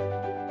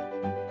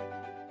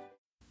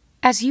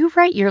 As you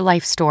write your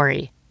life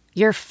story,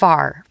 you're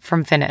far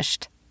from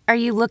finished. Are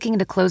you looking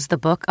to close the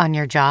book on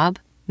your job?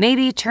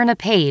 Maybe turn a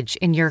page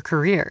in your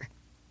career?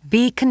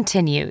 Be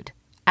continued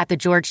at the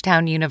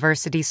Georgetown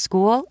University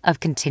School of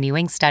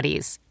Continuing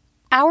Studies.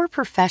 Our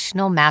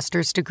professional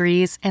master's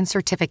degrees and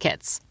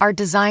certificates are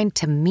designed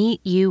to meet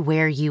you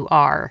where you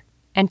are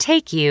and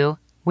take you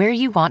where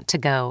you want to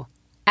go.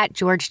 At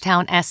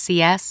Georgetown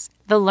SCS,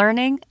 the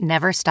learning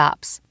never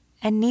stops,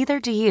 and neither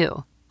do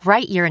you.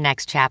 Write your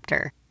next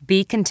chapter.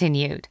 Be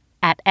continued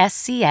at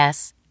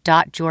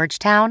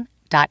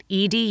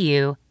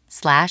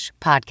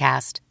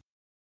scs.georgetown.edu/podcast.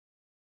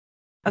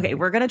 Okay,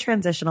 we're going to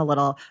transition a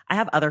little. I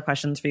have other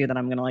questions for you that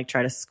I'm going to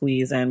try to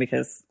squeeze in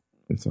because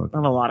It's all I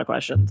have a lot of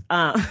questions.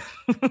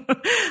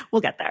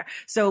 We'll get there.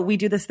 So we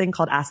do this thing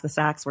called Ask the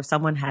Stacks where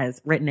someone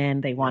has written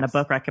in, they want a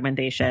book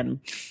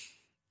recommendation.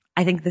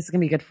 I think this is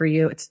going to be good for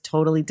you. It's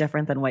totally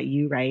different than what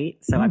you write.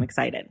 So I'm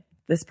excited.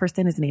 This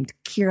person is named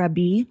Kira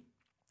B.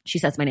 She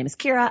says, my name is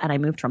Kira and I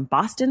moved from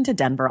Boston to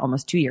Denver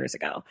almost 2 years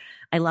ago.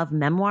 I love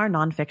memoir,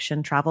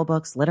 nonfiction, travel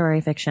books,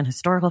 literary fiction,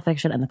 historical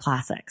fiction, and the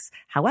classics.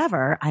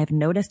 However, I have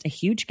noticed a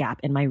huge gap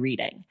in my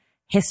reading.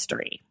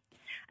 History.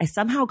 I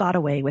somehow got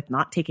away with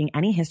not taking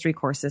any history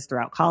courses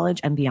throughout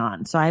college and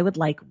beyond. So I would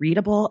like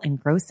readable,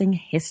 engrossing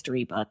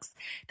history books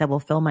that will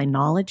fill my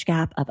knowledge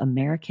gap of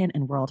American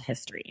and world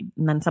history.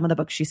 And then some of the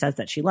books she says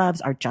that she loves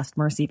are Just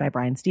Mercy by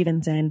Brian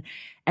Stevenson,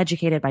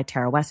 Educated by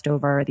Tara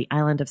Westover, The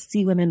Island of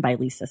Sea Women by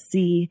Lisa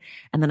C.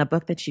 And then a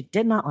book that she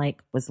did not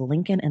like was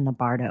Lincoln in the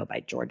Bardo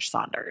by George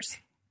Saunders.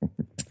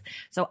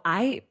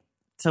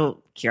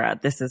 So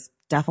Kira, this is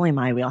definitely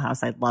my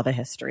wheelhouse. I love a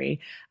history.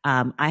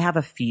 I have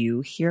a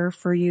few here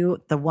for you.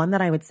 The one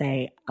that I would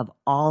say of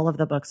all of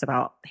the books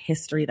about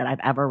history that I've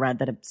ever read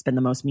that has been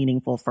the most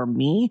meaningful for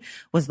me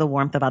was The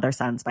Warmth of Other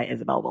Suns by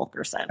Isabel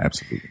Wilkerson.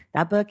 Absolutely.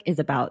 That book is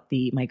about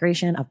the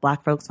migration of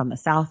Black folks from the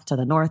South to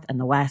the North and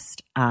the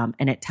West.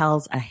 And it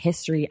tells a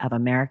history of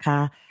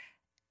America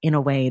in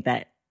a way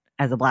that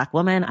as a Black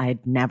woman,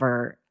 I'd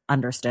never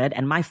understood.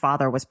 And my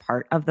father was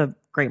part of the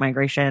Great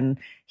Migration.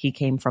 He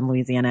came from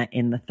Louisiana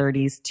in the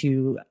 30s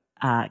to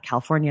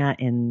California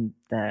in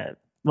the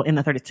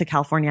 30s to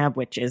California,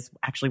 which is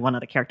actually one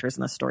of the characters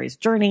in the story's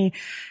journey.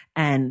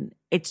 And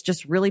it's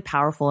just really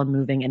powerful and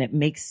moving. And it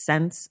makes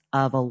sense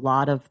of a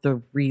lot of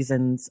the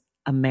reasons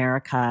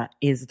America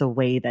is the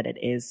way that it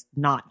is,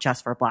 not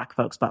just for Black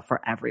folks, but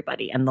for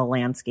everybody, and the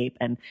landscape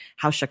and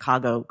how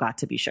Chicago got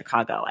to be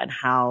Chicago and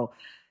how,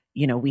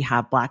 you know, we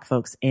have Black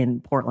folks in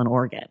Portland,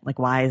 Oregon. Like,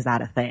 why is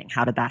that a thing?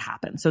 How did that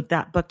happen? So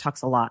that book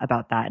talks a lot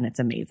about that, and it's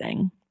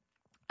amazing.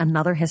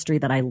 Another history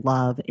that I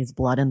love is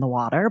Blood in the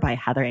Water by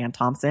Heather Ann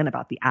Thompson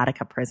about the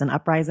Attica prison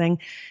uprising.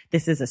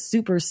 This is a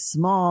super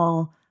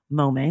small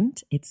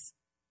moment. It's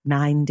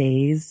 9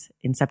 days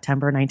in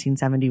September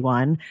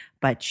 1971,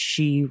 but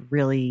she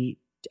really,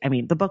 I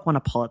mean, the book won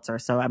a Pulitzer,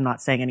 so I'm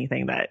not saying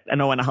anything that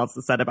no one else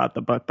has said about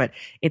the book, but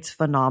it's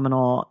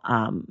phenomenal.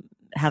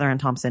 Heather Ann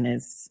Thompson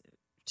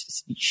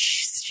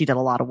she did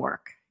a lot of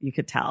work. You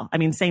could tell. I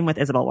mean, same with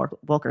Isabel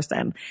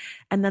Wilkerson.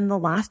 And then the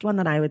last one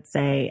that I would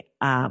say,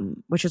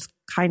 which is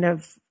kind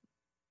of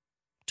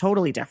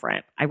totally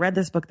different. I read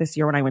this book this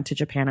year when I went to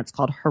Japan. It's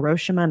called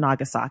Hiroshima,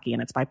 Nagasaki,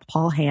 and it's by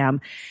Paul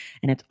Hamm,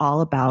 and it's all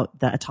about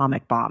the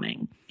atomic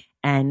bombing.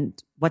 And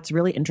what's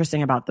really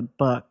interesting about the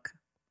book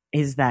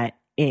is that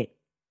it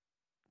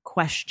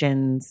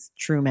questions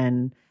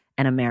Truman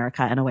and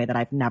America in a way that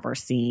I've never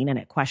seen. And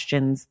it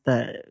questions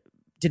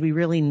did we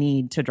really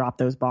need to drop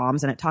those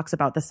bombs? And it talks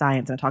about the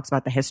science and it talks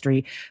about the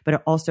history, but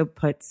it also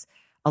puts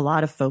a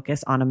lot of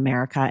focus on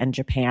America and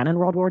Japan in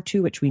World War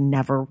II, which we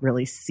never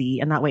really see.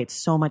 And that way it's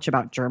so much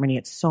about Germany.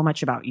 It's so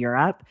much about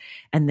Europe.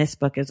 And this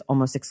book is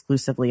almost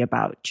exclusively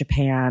about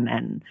Japan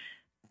and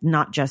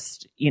not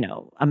just, you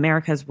know,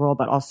 America's role,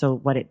 but also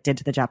what it did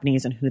to the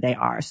Japanese and who they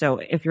are. So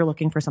if you're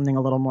looking for something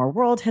a little more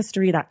world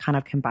history, that kind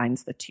of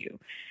combines the two.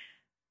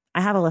 I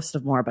have a list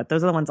of more, but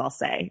those are the ones I'll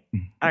say.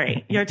 All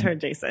right, your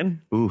turn,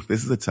 Jason. Oof,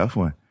 this is a tough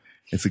one.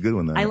 It's a good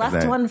one, though. I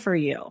left one for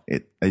you.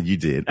 You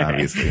did, okay.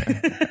 Obviously.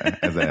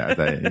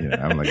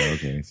 I'm like,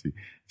 okay.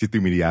 She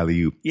threw me the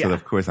alley-oop. Yeah. So,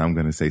 of course, I'm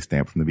going to say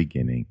Stamped from the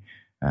Beginning,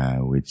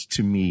 which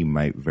to me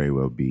might very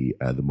well be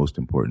the most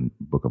important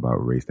book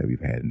about race that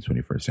we've had in the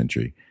 21st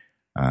century.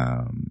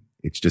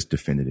 It's just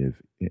definitive.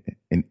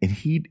 And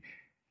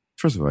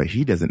first of all,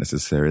 he doesn't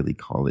necessarily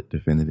call it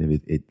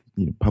definitive.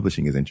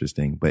 Publishing is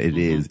interesting, but it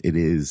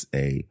is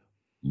a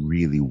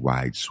really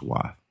wide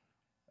swath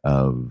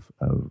of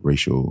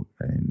racial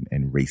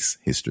and race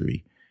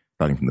history,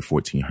 starting from the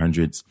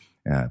 1400s,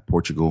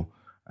 Portugal,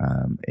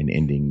 and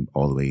ending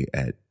all the way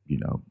at,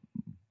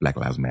 Black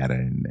Lives Matter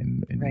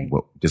and right.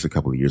 Just a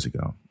couple of years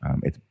ago.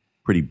 It's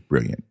pretty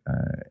brilliant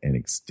and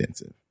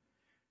extensive.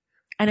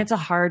 And it's a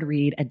hard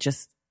read and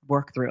just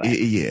work through it.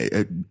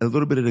 Yeah, a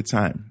little bit at a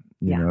time.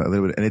 A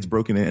little bit, and it's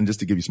broken in. And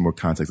just to give you some more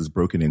context, it's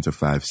broken into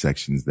 5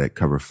 sections that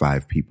cover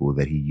 5 people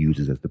that he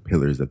uses as the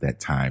pillars of that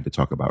time to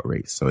talk about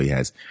race. So he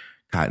has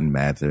Cotton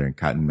Mather, and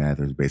Cotton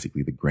Mather is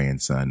basically the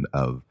grandson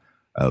of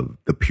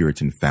the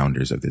Puritan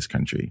founders of this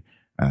country.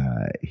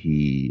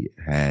 He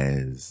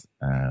has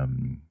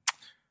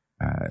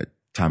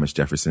Thomas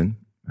Jefferson,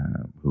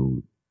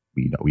 who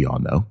we all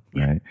know,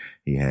 right?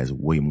 He has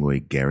William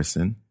Lloyd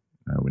Garrison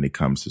when it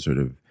comes to sort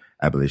of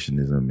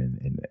abolitionism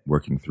and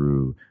working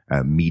through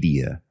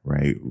media,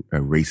 right?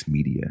 Race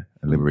media,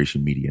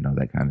 liberation media, and all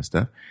that kind of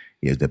stuff.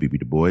 He has W.B.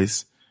 Du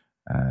Bois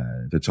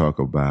to talk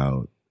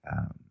about,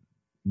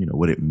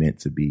 what it meant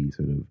to be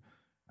sort of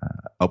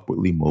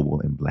upwardly mobile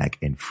and Black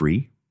and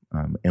free,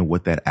 and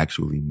what that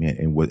actually meant,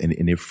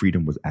 and if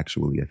freedom was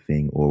actually a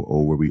thing,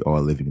 or were we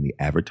all living in the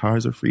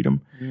avatars of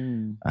freedom,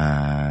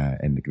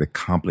 and the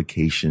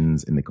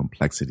complications and the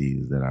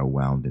complexities that are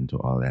wound into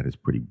all that is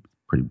pretty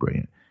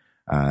brilliant.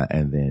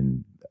 and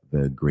then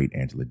the great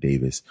Angela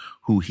Davis,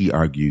 who he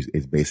argues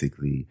is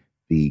basically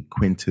the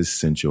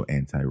quintessential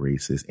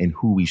anti-racist and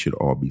who we should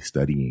all be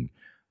studying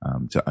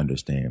to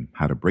understand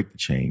how to break the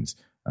chains,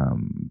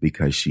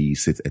 because she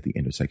sits at the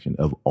intersection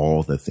of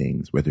all the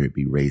things, whether it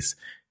be race,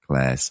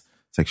 class,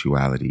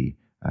 sexuality,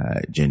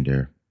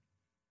 gender,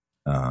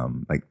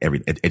 like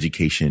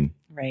education.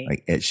 Right.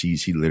 Like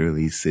she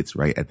literally sits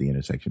right at the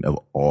intersection of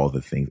all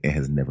the things and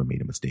has never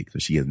made a mistake. So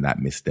she has not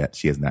misstepped.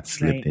 She has not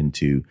slipped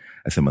into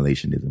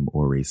assimilationism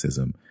or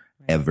racism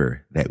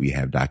ever that we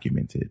have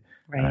documented.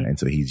 Right. And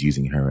so he's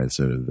using her as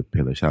sort of the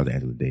pillar. Shout out to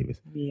Angela Davis.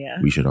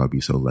 Yeah. We should all be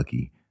so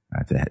lucky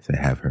to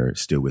have her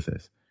still with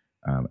us.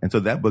 And so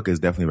that book is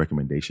definitely a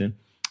recommendation.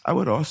 I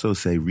would also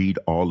say read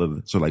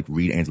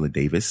read Angela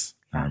Davis.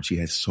 She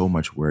has so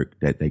much work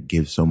that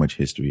gives so much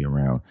history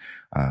around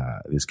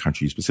this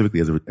country, specifically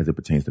as it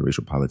pertains to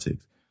racial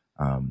politics.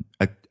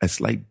 A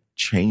slight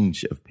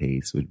change of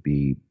pace would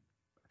be,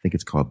 I think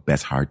it's called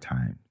Best Hard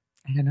Time.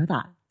 I don't know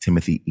that.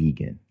 Timothy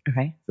Egan.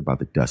 Okay. It's about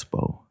the Dust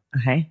Bowl.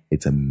 Okay.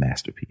 It's a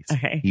masterpiece.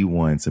 Okay. He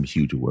won some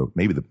huge award,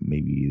 maybe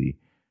the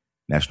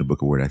National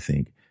Book Award, I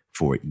think,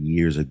 for it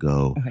years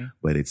ago. Okay.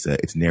 But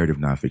it's narrative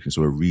nonfiction,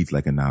 so it reads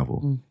like a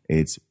novel.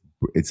 It's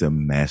a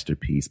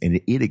masterpiece,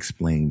 and it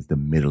explains the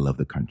middle of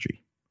the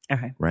country.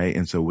 Okay. Right.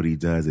 And so what he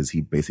does is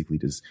he basically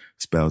just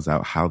spells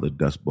out how the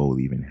Dust Bowl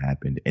even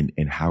happened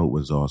and how it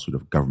was all sort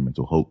of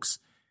governmental hoax,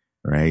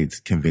 right? It's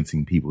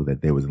convincing people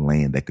that there was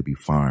land that could be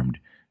farmed,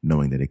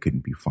 knowing that it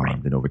couldn't be farmed.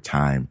 Right. And over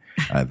time,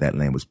 that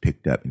land was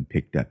picked up and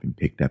picked up and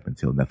picked up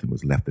until nothing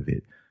was left of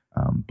it.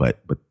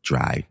 But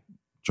dry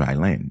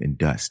land and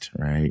dust.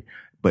 Right.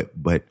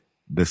 But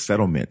the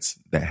settlements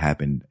that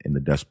happened in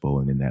the Dust Bowl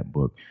and in that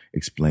book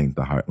explains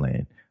the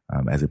heartland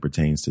as it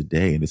pertains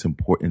today. And it's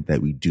important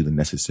that we do the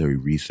necessary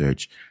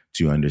research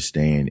to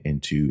understand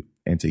and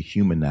to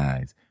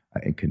humanize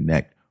and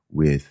connect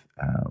with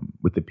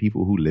the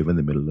people who live in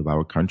the middle of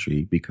our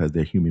country, because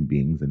they're human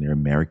beings and they're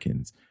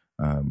Americans.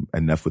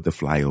 Enough with the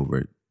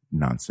flyover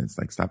nonsense.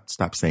 Like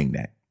stop saying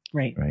that.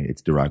 Right. Right.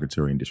 It's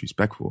derogatory and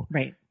disrespectful.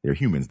 Right. There are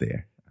humans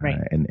there.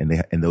 Right.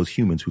 And those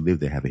humans who live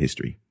there have a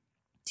history.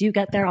 Do you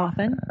get there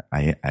often?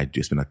 I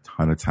just spent a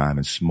ton of time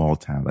in small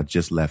towns. I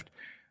just left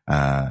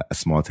a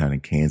small town in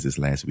Kansas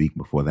last week.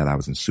 Before that, I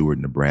was in Seward,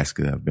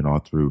 Nebraska. I've been all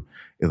through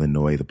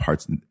Illinois, the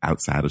parts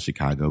outside of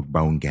Chicago,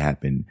 Bone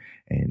Gap and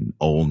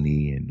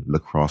Olney and La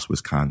Crosse,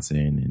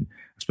 Wisconsin. And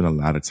I spent a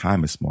lot of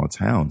time in small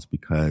towns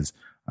because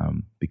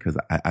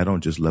I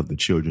don't just love the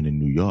children in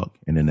New York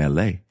and in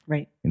LA,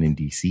 right, and in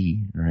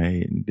DC,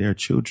 right, and there are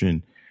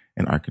children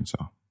in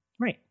Arkansas,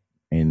 right,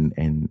 and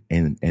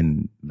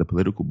the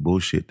political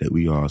bullshit that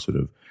we all sort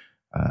of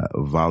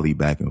volley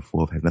back and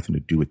forth has nothing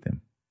to do with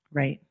them,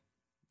 right.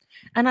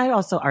 And I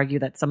also argue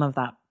that some of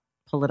that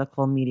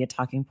political media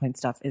talking point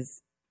stuff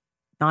is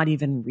not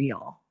even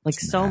real. Like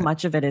so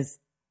much of it is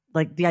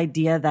like the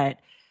idea that,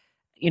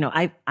 you know,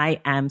 I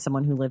am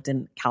someone who lived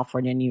in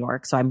California and New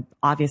York, so I'm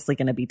obviously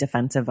going to be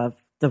defensive of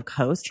the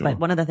coast. Sure. But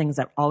one of the things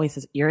that always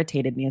has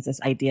irritated me is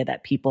this idea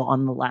that people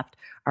on the left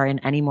are in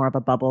any more of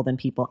a bubble than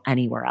people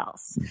anywhere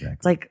else. Exactly.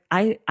 It's like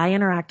I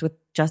interact with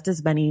just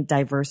as many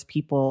diverse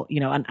people, you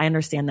know, and I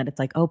understand that it's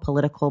like, oh,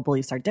 political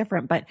beliefs are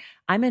different, but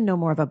I'm in no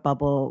more of a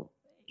bubble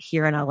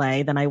here in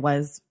LA than I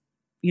was,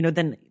 you know,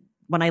 than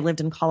when I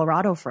lived in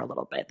Colorado for a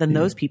little bit than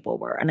those people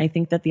were. And I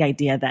think that the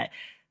idea that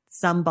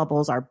some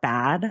bubbles are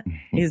bad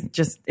is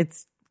just,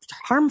 it's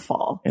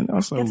harmful. And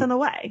also it's in the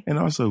way. And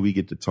also we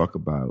get to talk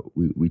about,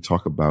 we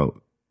talk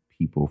about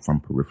people from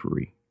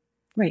periphery.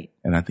 Right.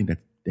 And I think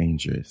that's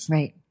dangerous.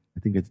 Right. I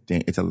think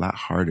it's a lot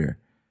harder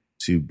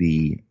to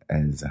be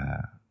as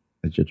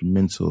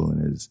judgmental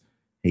and as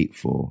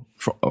hateful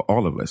for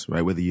all of us,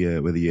 right? Whether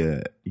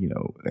you're, you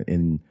know,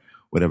 in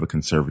whatever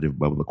conservative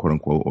bubble, quote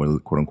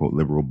unquote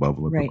liberal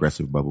bubble or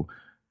progressive bubble.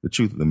 The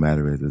truth of the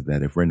matter is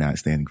that if we're not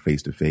standing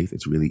face to face,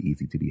 it's really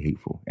easy to be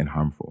hateful and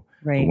harmful.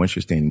 Right. But once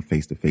you're standing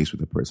face to face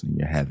with a person and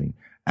you're having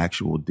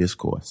actual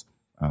discourse,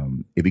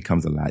 it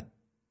becomes a lot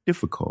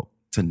difficult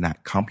to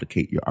not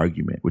complicate your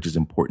argument, which is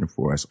important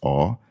for us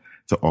all,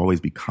 to always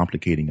be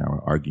complicating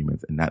our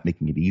arguments and not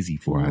making it easy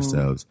for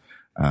ourselves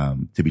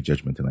to be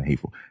judgmental and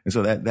hateful. And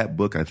so that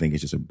book, I think,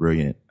 is just a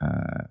brilliant,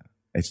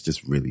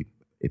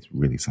 it's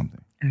really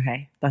something.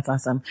 Okay. That's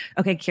awesome.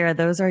 Okay, Kira,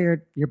 those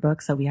are your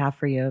books that we have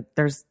for you.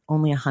 There's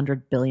only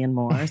 100 billion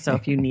more. So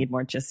if you need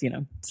more, just, you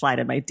know, slide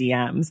in my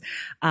DMs.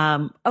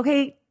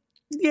 Okay.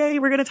 Yay.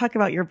 We're going to talk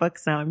about your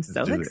books now. I'm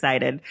so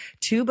excited.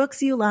 2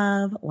 books you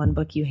love, 1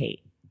 book you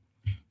hate.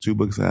 2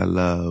 books I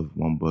love,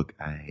 1 book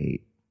I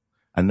hate.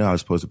 I know I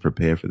was supposed to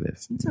prepare for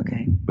this. It's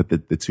okay. But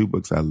the 2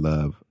 books I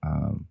love,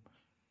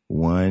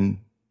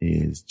 one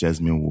is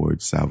Jesmyn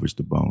Ward's Salvage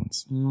the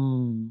Bones.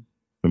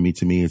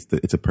 To me,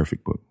 it's a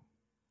perfect book.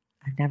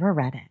 I've never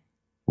read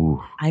it.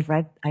 Ooh. I've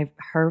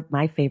heard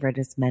my favorite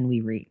is Men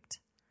We Reaped.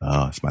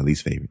 Oh, it's my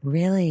least favorite.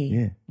 Really?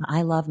 Yeah.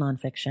 I love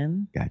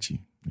nonfiction. Got you.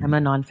 Yeah. I'm a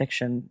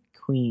nonfiction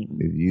Queen.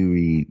 If you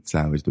read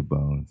Salvage the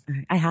Bones,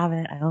 I have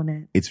it. I own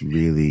it. it's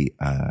really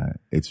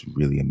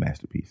a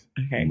masterpiece.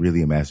 Okay.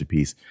 Really a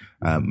masterpiece.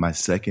 My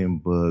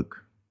second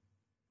book,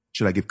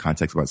 should I give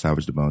context about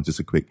Salvage the Bones? Just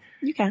a quick.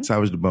 You can.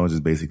 Salvage the Bones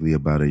is basically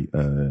about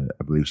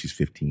I believe she's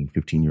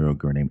 15-year-old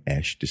girl named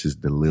Ash. This is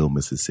DeLille,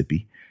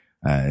 Mississippi.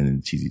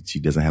 And she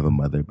doesn't have a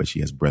mother, but she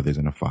has brothers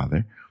and a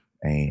father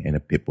and a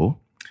pit bull.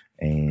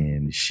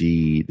 And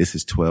this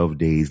is 12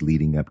 days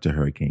leading up to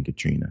Hurricane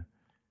Katrina.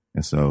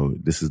 And so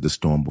this is the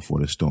storm before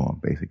the storm,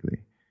 basically.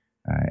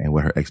 And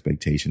what her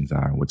expectations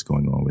are and what's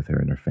going on with her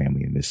and her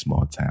family in this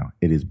small town.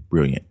 It is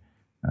brilliant.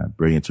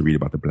 Brilliant to read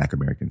about the Black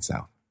American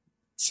South.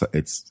 So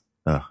it's,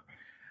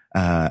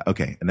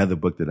 okay. Another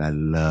book that I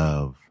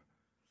love.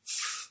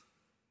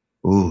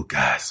 Oh,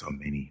 God, so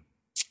many.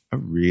 I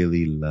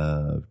really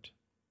loved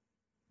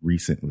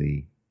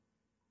recently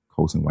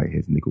Colson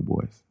Whitehead's Nickel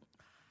Boys.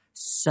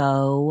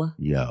 So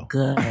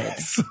good.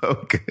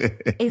 So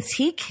good. Is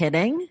he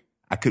kidding?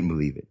 I couldn't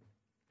believe it.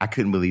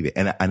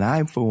 And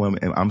I'm for one,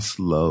 and I'm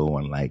slow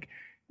on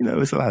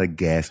it's a lot of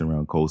gas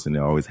around Colson.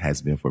 There always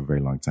has been for a very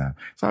long time.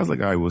 So I was like,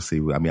 all right, we'll see.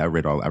 I mean, I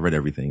read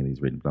everything that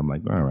he's written, but I'm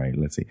like, all right,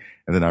 let's see.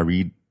 And then I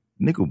read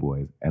Nickel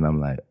Boys and I'm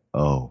like,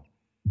 oh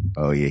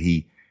yeah,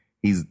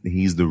 he's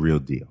the real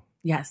deal.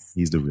 Yes.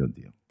 He's the real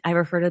deal. I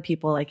refer to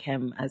people like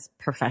him as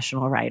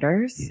professional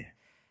writers. Yeah.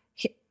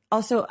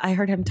 Also, I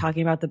heard him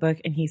talking about the book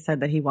and he said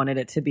that he wanted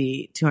it to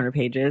be 200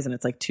 pages and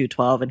it's like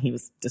 212 and he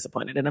was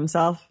disappointed in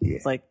himself. Yeah.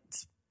 It's like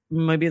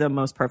maybe the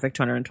most perfect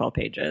 212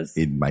 pages.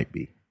 It might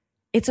be.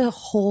 It's a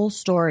whole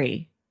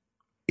story.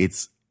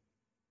 It's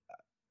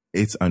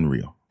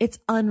unreal. It's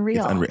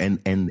unreal.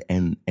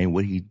 And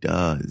what he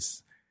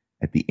does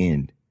at the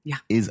end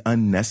is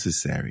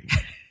unnecessary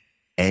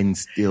and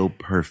still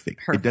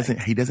perfect. He didn't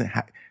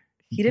have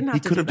He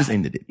could have just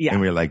ended it. Yeah.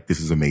 And we're like,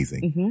 this is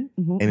amazing.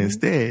 And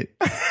instead,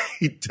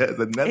 he does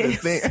another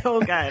thing.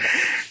 So good.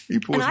 He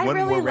pulls one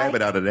more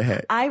rabbit out of the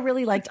hat. I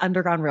really liked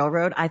Underground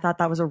Railroad. I thought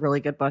that was a really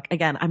good book.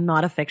 Again, I'm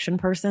not a fiction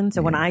person.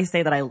 So when I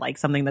say that I like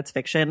something that's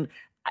fiction,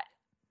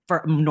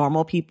 for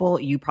normal people,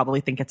 you probably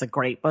think it's a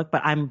great book,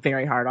 but I'm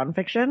very hard on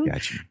fiction.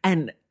 Gotcha.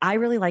 And I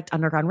really liked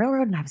Underground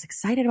Railroad and I was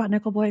excited about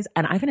Nickel Boys.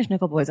 And I finished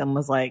Nickel Boys and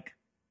was like,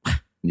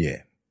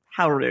 yeah.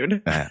 How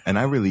rude. And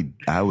I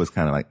was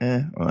kind of like,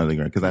 on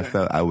Underground, because I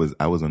felt I was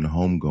on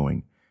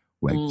Homegoing.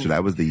 So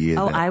that was the year.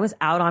 I was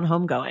out on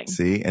Homegoing.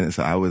 See? And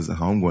so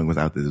Homegoing was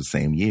out there the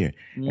same year.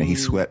 And he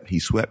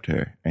swept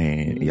her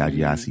and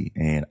Yasi.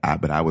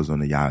 But I was on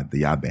the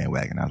Ya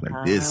bandwagon. I was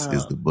like, this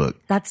is the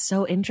book. That's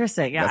so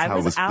interesting. Yeah, I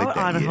was out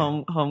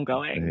on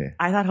Homegoing. Yeah.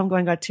 I thought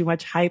Homegoing got too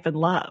much hype and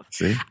love.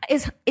 See?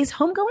 Is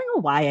Homegoing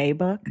a YA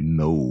book?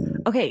 No.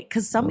 Okay,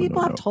 because some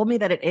people have told me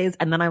that it is,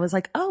 and then I was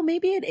like, oh,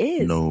 maybe it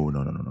is. No.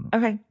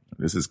 Okay.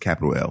 This is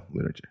capital L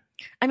literature.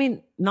 I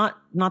mean, not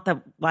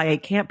that YA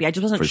can't be. I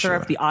just wasn't sure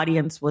if the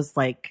audience was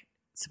like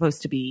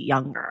supposed to be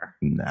younger.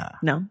 Nah.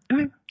 No?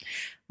 Okay.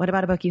 What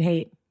about a book you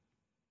hate?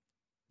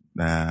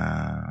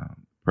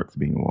 Perks of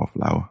Being a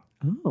Wallflower.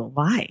 Oh,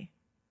 why?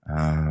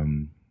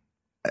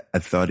 I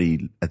thought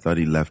he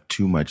left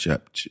too much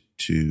up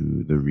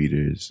to the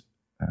reader's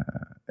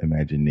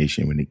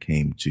imagination when it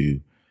came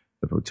to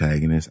the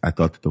protagonist. I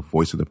thought that the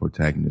voice of the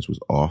protagonist was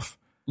off,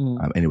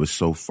 and it was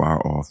so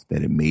far off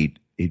that it made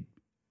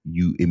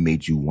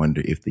you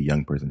wonder if the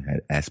young person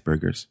had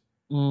Asperger's.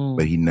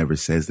 But he never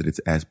says that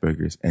it's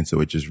Asperger's, and so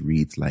it just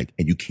reads like,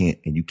 and you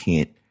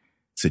can't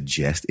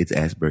suggest it's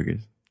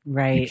Asperger's.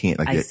 Right. You can't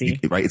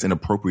right. It's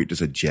inappropriate to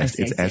suggest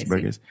it's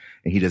Asperger's,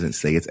 and he doesn't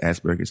say it's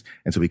Asperger's.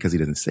 And so because he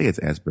doesn't say it's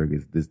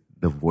Asperger's,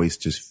 the voice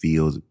just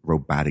feels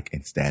robotic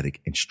and static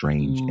and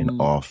strange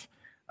and off,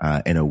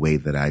 in a way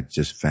that I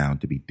just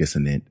found to be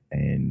dissonant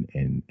and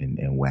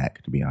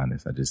whack, to be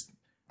honest.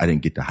 I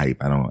didn't get the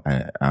hype.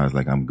 I was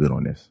like, I'm good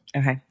on this.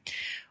 Okay.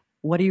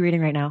 What are you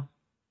reading right now?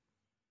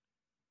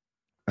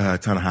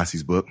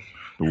 Ta-Nehisi's book,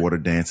 The Water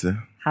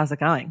Dancer. How's it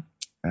going?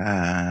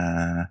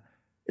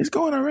 It's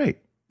going all right.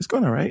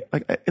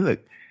 Like, look,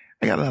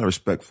 I got a lot of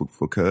respect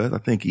for Cuz. I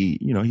think he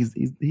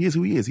is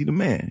who he is. He's the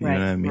man. You know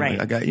what I mean? Right.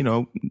 Like, I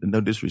got,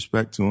 no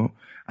disrespect to him.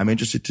 I'm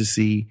interested to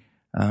see,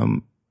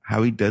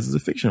 how he does as a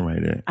fiction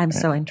writer. I'm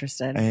so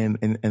interested.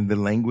 And the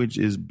language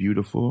is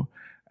beautiful.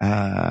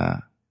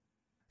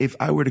 If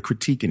I were to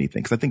critique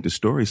anything, because I think the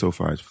story so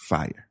far is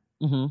fire.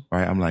 Mm-hmm.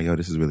 Right. I'm like,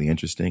 this is really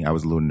interesting. I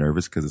was a little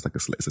nervous because it's like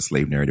it's a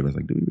slave narrative. I was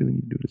like, do we really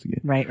need to do this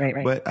again?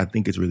 Right. But I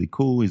think it's really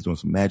cool. He's doing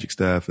some magic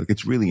stuff. Like,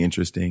 it's really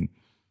interesting.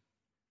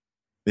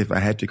 If I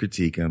had to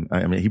critique him,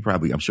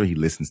 I'm sure he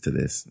listens to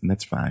this, and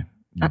that's fine.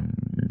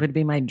 Would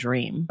be my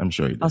dream. I'm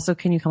sure he does. Also,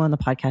 can you come on the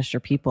podcast?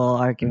 Your people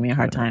are giving me a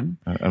hard time.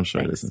 I'm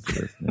sure he listens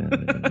to this.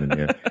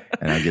 Yeah.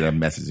 And I get a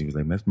message. He was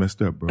like, that's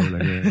messed up, bro.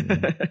 Like,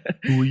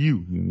 who are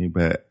you? You know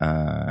what I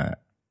mean? But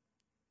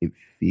it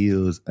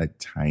feels a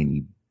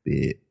tiny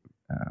bit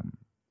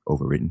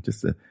overwritten.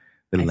 Just the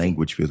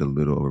language feels a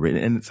little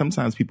overwritten. And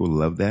sometimes people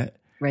love that.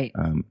 Right.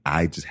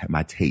 I just have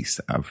my taste.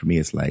 For me,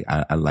 it's like,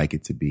 I like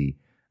it to be,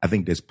 I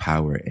think there's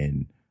power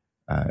in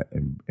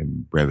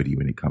and brevity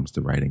when it comes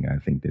to writing. I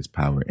think there's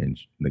power in,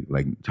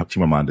 like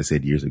Chimamanda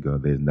said years ago,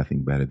 there's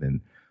nothing better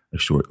than a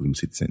short,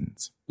 lucid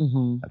sentence.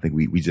 I think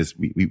we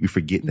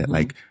forget that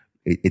like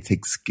it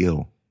takes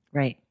skill.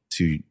 Right.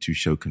 To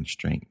show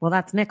constraint. Well,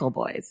 that's Nickel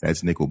Boys.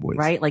 That's Nickel Boys.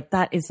 Right? Like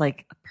that is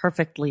like a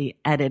perfectly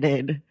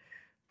edited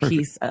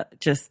piece.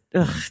 It's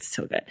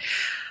so good.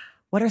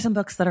 What are some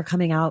books that are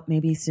coming out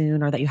maybe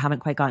soon or that you haven't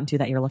quite gotten to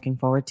that you're looking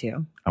forward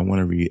to? I want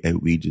to read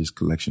Edwige's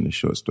collection of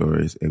short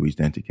stories, Edwige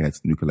Danticat's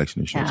new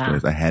collection of short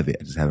stories. I have it.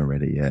 I just haven't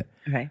read it yet.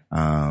 Okay.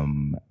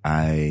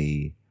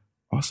 I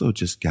also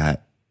just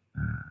got,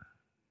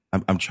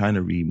 I'm trying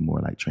to read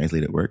more like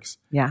translated works.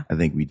 Yeah. I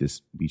think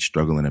we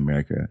struggle in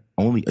America.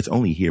 It's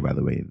only here, by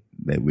the way,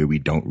 that where we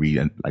don't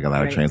read like a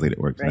lot of translated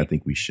works. And I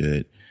think we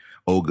should.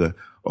 Olga,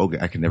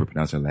 I can never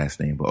pronounce her last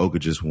name, but Olga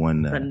just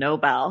won the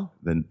Nobel.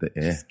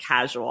 Just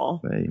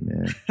casual. Hey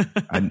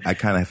man, I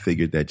kind of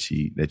figured that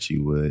she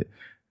would,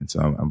 and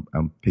so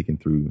I'm picking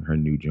through her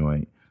new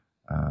joint.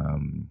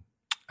 I'm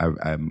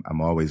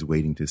always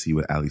waiting to see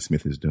what Ali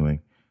Smith is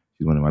doing.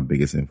 She's one of my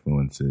biggest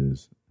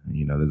influences.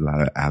 You know, there's a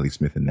lot of Ali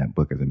Smith in that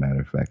book, as a matter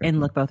of fact. And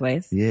Look Both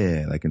Ways.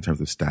 Yeah, like in terms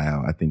of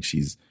style, I think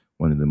she's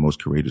one of the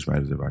most courageous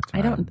writers of our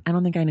time. I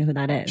don't think I knew who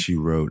that is. She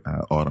wrote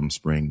Autumn,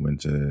 Spring,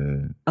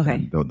 Winter.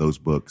 Okay. Those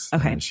books.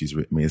 Okay. She's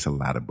written, it's a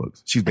lot of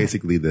books. She's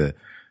basically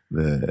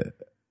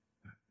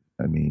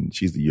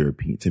she's the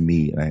European to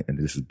me, and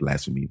this is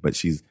blasphemy, but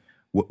she's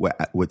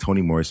what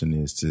Toni Morrison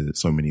is to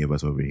so many of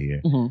us over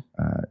here.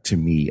 To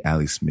me,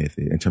 Ali Smith,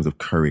 in terms of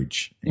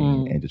courage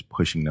and just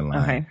pushing the line.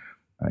 Okay.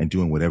 And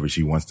doing whatever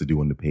she wants to do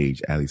on the page.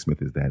 Ali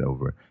Smith is that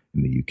over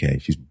in the UK.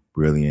 She's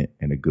brilliant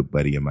and a good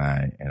buddy of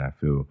mine. And I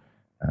feel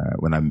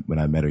when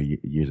I met her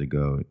years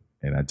ago,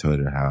 and I told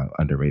her how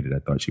underrated I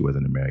thought she was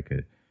in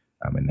America,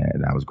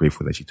 and I was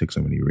grateful that she took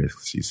so many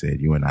risks. She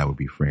said, "You and I will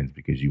be friends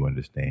because you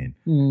understand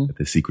that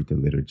the secret to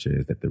literature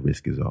is that the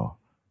risk is all."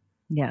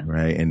 Yeah.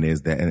 Right. And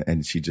there's that,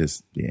 and she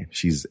just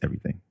she's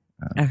everything.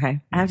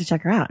 Okay, I have to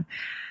check her out.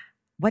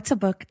 What's a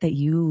book that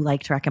you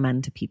like to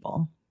recommend to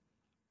people?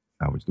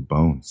 Salvage the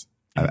Bones.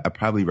 I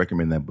probably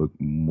recommend that book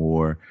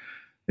more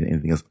than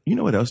anything else. You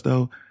know what else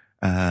though?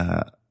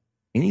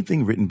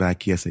 Anything written by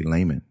Kiese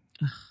Layman.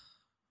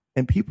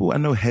 And people, I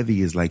know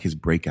Heavy is like his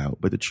breakout,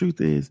 but the truth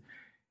is,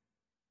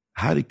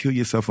 How to Kill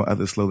Yourself and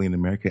Others Slowly in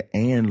America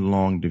and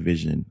Long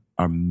Division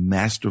are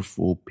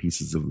masterful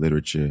pieces of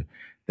literature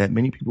that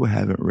many people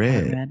haven't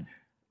read.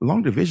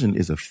 Long Division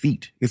is a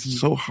feat. It's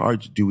so hard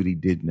to do what he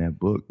did in that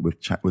book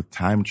with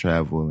time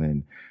travel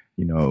and,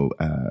 you know,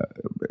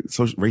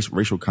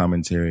 racial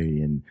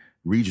commentary and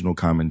regional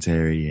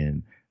commentary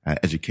and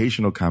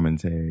educational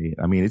commentary.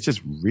 I mean, it's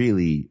just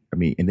really,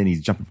 and then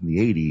he's jumping from the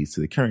 80s to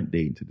the current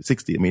date to the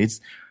 60s. I mean,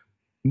 it's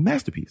a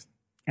masterpiece,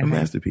 a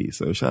masterpiece.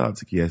 So shout out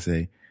to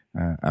Kiese.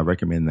 I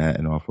recommend that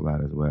an awful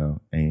lot as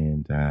well.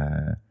 And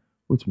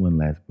what's one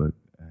last book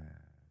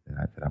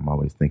that I'm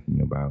always thinking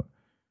about?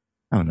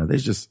 I don't know.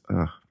 There's just,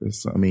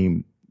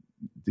 do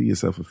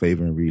yourself a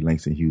favor and read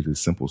Langston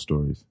Hughes' Simple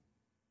Stories.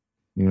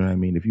 You know what I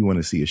mean? If you want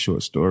to see a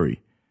short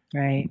story.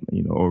 Right.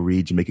 You know, or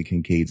read Jamaica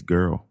Kincaid's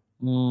Girl.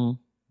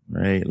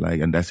 Right. Like,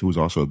 and that's who's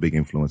also a big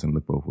influence in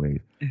Look Both Ways.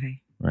 Okay.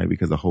 Right.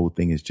 Because the whole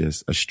thing is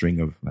just a string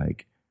of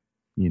like,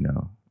 you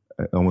know,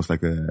 almost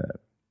like a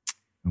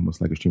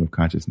stream of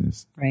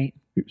consciousness. Right.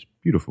 It's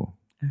beautiful.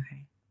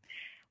 Okay.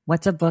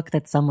 What's a book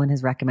that someone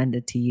has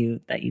recommended to you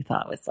that you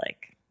thought was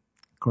like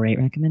great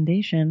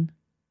recommendation?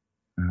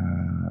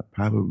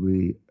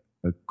 Probably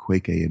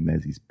Kweke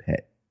Emezi's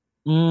Pet.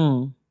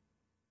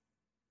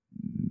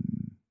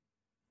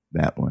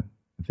 That one.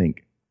 I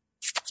think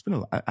it's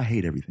been I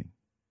hate everything.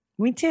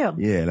 Me too.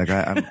 Yeah, like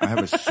I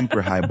have a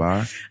super high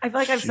bar. I feel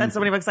like I've said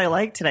so many books I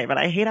like today, but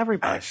I hate every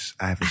book.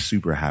 I have a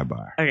super high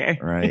bar. Okay.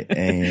 Right.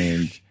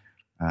 And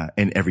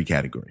in every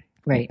category.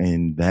 Right.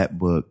 And that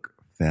book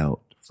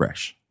felt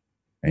fresh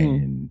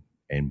and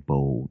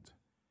bold.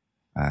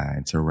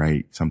 And to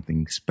write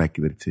something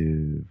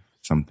speculative,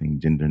 something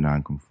gender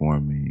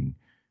nonconforming,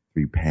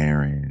 3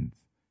 parents,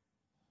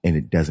 and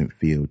it doesn't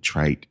feel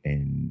trite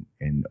and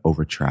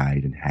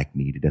overtried and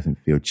hackneyed. It doesn't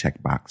feel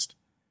checkboxed,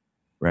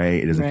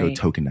 right? It doesn't feel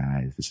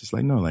tokenized. It's just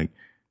like, no, like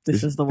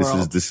this is the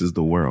world. This is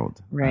the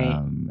world,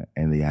 right?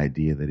 And the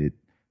idea that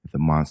the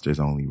monsters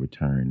only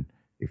return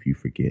if you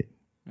forget.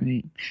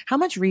 Right. How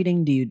much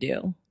reading do you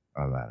do?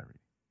 A lot of reading.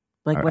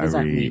 Like, what does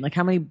that mean? Like,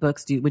 how many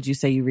books would you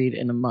say you read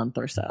in a month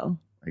or so?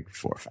 Like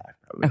 4 or 5,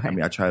 probably. Okay. I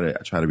mean, I try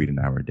to read an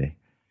hour a day.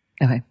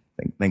 Okay.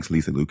 Thanks,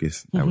 Lisa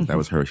Lucas. That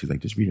was her. She's like,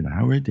 just read an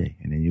hour a day,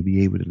 and then you'll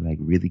be able to like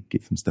really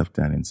get some stuff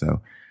done. And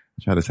so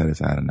I try to set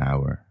aside an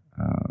hour.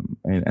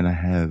 And I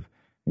have,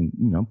 and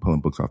you know, I'm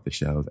pulling books off the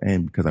shelves.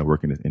 And because I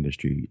work in this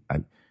industry,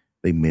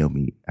 they mail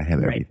me. I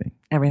have everything.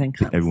 Everything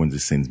comes. Everyone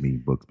just sends me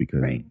books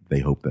because they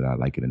hope that I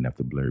like it enough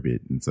to blurb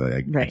it. And so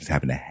I just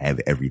happen to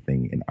have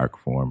everything in ARC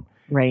form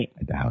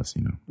at the house,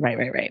 you know.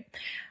 Right.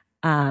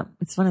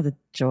 It's one of the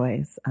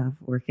joys of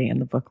working in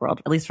the book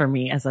world, at least for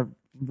me as a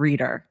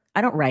reader.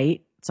 I don't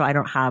write, so I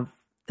don't have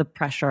the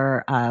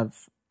pressure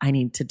of I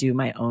need to do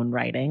my own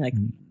writing. Like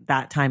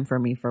that time for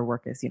me for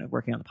work is,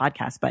 working on the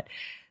podcast, but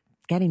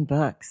getting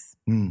books,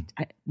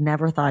 I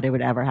never thought it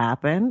would ever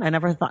happen. I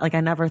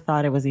never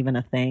thought it was even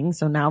a thing.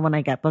 So now when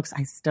I get books,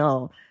 I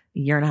still, a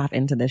year and a half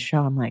into this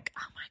show, I'm like,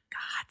 oh my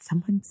God,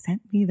 someone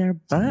sent me their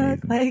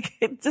book. Like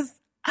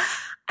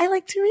I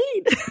like to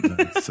read.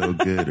 It's so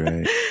good,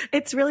 right?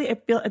 It's really,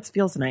 it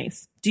feels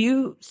nice. Do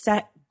you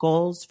set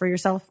goals for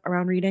yourself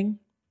around reading?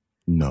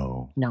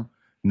 No,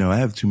 I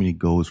have too many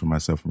goals for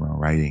myself around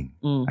writing.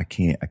 I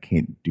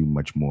can't do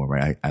much more,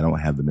 right? I don't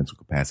have the mental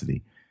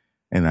capacity.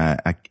 And I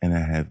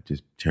have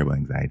just terrible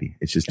anxiety.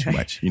 It's just too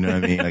much. You know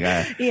what I mean?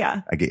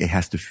 Like it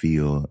has to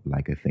feel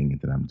like a thing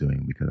that I'm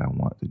doing because I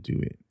want to do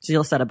it. So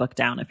you'll set a book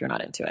down if you're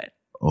not into it.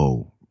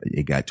 Oh,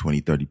 it got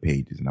 20, 30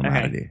 pages and I'm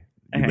out of there.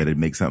 You better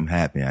make something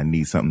happen. I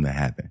need something to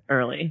happen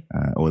early.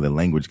 Or the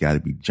language got to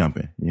be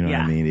jumping. You know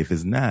what I mean? If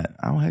it's not,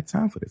 I don't have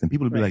time for this. And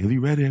people will be like, have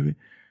you read it?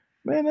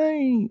 Man, I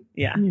ain't.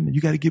 Yeah. You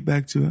got to get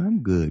back to it. I'm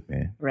good,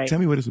 man. Right. Tell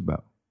me what it's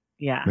about.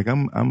 Yeah. Like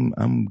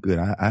I'm good.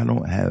 I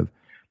don't have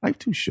life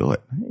too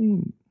short.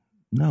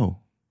 No.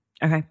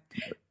 Okay.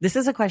 This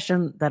is a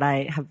question that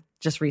I have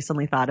just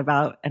recently thought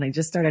about, and I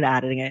just started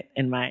adding it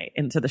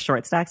into the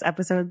Short Stacks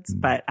episodes,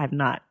 but I've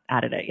not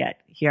added it yet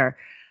here.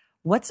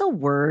 What's a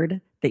word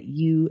that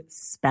you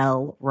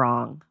spell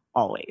wrong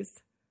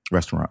always?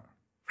 Restaurant.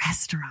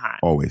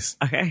 Always.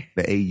 Okay.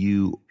 The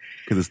AU,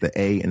 because it's the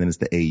A and then it's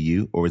the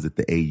AU, or is it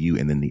the AU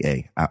and then the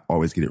A? I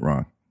always get it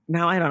wrong.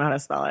 Now I don't know how to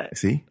spell it.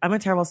 See? I'm a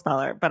terrible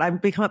speller, but I've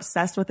become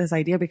obsessed with this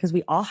idea because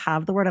we all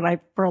have the word.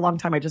 And for a long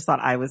time, I just thought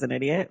I was an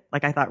idiot.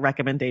 Like I thought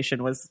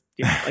recommendation was,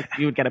 like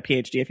you would get a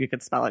PhD if you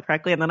could spell it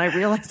correctly. And then I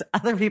realized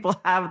other people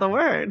have the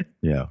word.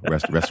 Yeah.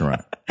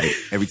 Restaurant.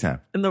 Every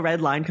time. And the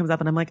red line comes up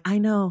and I'm like, I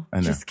know.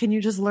 Can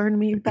you just learn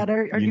me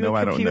better? Are you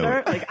a computer? I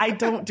don't know. Like I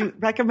don't do,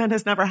 recommend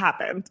has never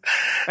happened.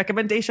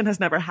 Recommendation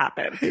has never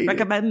happened.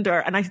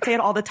 Recommender. And I say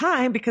it all the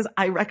time because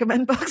I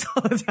recommend books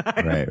all the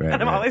time. Right.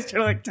 And I'm always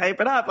trying to like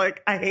type it up.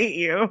 Like I hate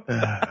you.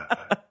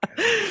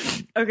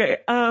 Okay.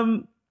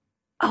 I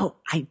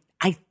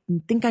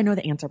think I know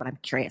the answer, but I'm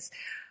curious.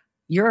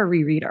 You're a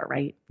rereader,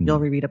 right? You'll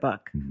reread a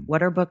book.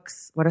 What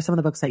are some of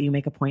the books that you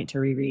make a point to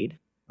reread?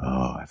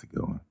 Oh, that's a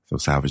good one. So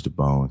Salvage the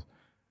Bones,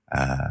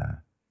 Brown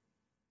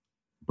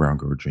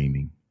Girl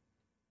Dreaming,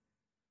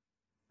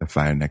 The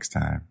Fire Next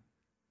Time,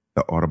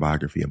 the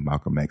autobiography of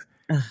Malcolm X.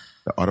 The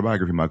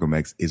autobiography of Malcolm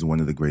X is one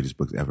of the greatest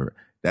books ever.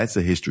 That's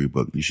a history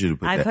book. You should have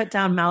put that.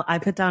 I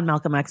put down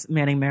Malcolm X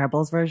Manning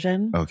Marable's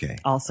version. Okay.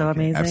 Also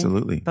amazing.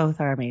 Absolutely. Both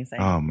are amazing.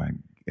 Oh my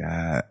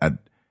God.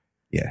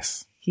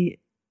 Yes. He's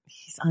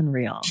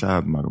unreal. Shout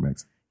out to Malcolm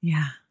X.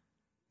 Yeah.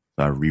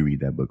 So I reread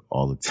that book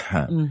all the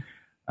time.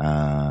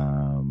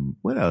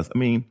 What else? I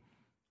mean,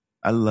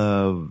 I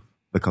love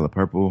The Color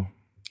Purple.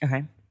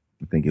 Okay.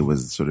 I think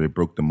it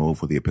broke the mold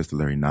for the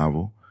epistolary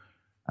novel.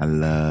 I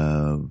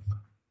love,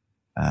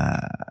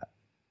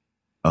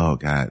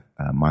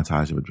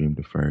 Montage of a Dream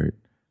Deferred,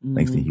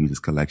 Langston Hughes'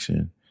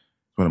 collection.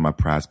 It's one of my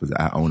prized because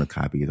I own a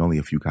copy. There's only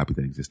a few copies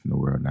that exist in the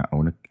world, and I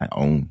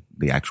own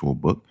the actual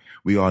book.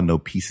 We all know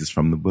pieces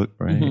from the book,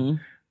 right?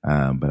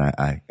 But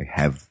I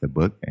have the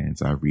book, and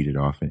so I read it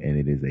often, and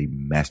it is a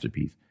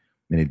masterpiece.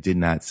 And it did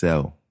not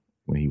sell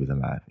when he was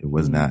alive. It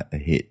was not a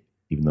hit,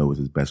 even though it was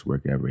his best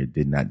work ever. It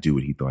did not do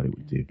what he thought it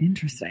would do.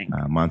 Interesting.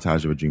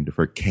 Montage of a Dream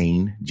Deferred.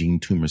 Cain, Gene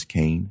Toomer's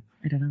Cain.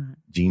 I don't know that.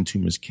 Gene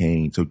Toomer's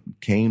Cain. So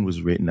Cain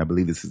was written, I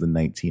believe this is I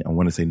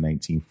want to say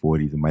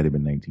 1940s. It might have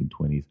been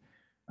 1920s.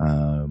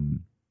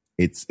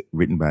 It's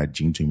written by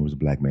Gene Toomer, who's a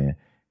black man,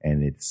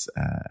 and it's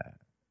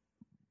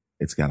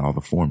got all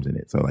the forms in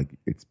it. So like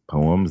it's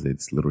poems,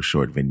 it's little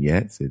short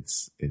vignettes,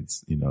 it's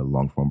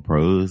long form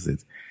prose,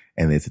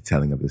 and it's a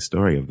telling of the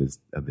story of this.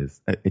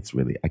 It's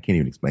really, I can't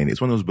even explain it. It's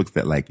one of those books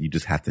that like you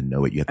just have to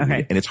know it. You have to read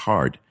it, and it's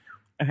hard,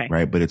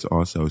 right? But it's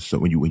also so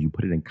when you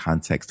put it in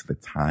context to the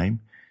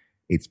time,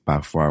 it's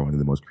by far one of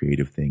the most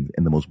creative things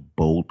and the most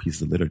bold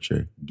pieces of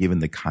literature, given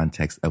the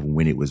context of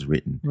when it was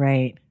written.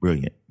 Right.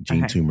 Brilliant.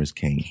 Gene Toomer's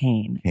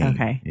Cain.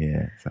 Okay.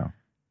 Yeah. So,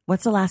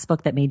 what's the last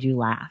book that made you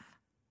laugh?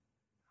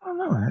 I don't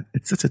know.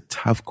 It's such a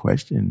tough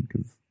question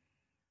because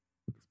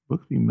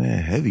books be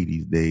mad heavy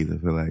these days. I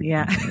feel like,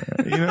 yeah,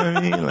 you know what I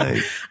mean.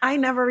 Like, I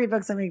never read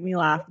books that make me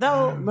laugh.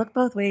 Though, Look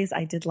Both Ways,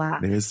 I did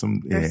laugh. There's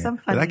some funny.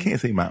 But I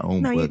can't say my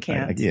own. No, book. you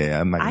can't.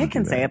 I'm not. I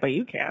can say it, but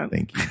you can't.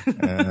 Thank you.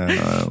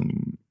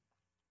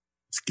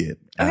 Skip.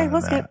 Okay,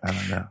 we'll skip. I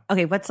don't know.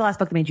 Okay, what's the last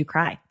book that made you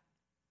cry?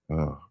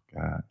 Oh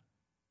God,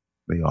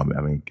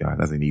 God,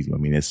 that's an easy one.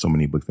 I mean, there's so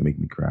many books that make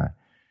me cry.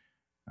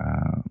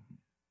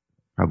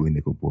 Probably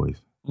Nickel Boys.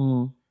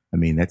 I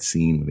mean, that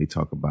scene when they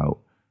talk about,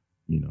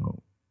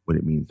 what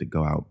it means to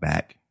go out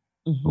back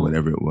or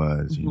whatever it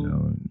was,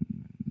 the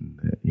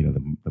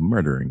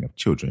murdering of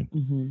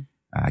children.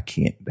 I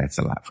can't. That's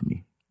a lot for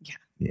me.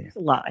 Yeah. It's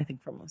a lot, I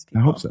think, for most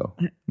people. I hope so.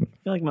 I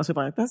feel like most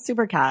people are like, that's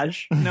super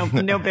cash. No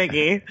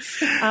biggie.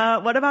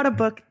 What about a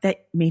book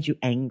that made you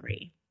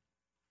angry?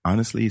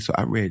 Honestly, so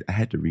I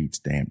had to read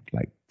Stamped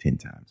like 10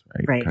 times,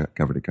 right?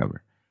 Cover to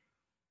cover.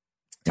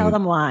 Tell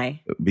them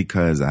why.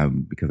 Because I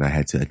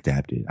had to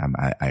adapt it.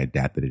 I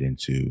adapted it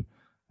into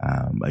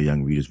a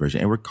young reader's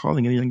version. And we're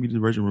calling it a young reader's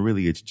version, but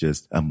really it's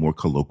just a more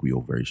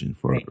colloquial version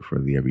for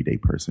the everyday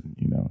person,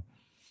 you know.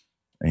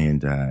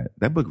 And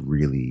that book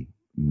really,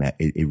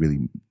 it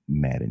really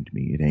maddened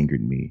me. It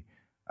angered me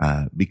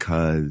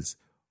because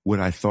what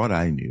I thought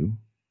I knew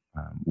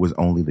was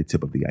only the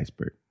tip of the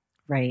iceberg.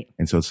 Right.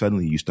 And so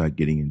suddenly you start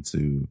getting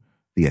into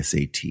the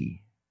SAT,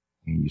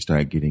 and you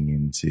start getting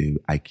into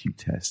IQ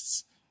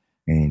tests,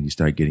 and you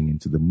start getting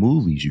into the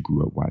movies you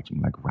grew up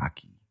watching, like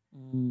Rocky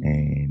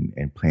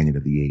and Planet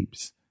of the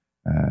Apes.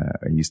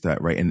 And you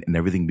start, right, and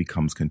everything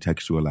becomes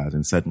contextualized,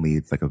 and suddenly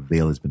it's like a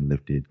veil has been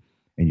lifted,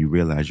 and you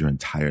realize your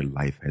entire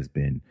life has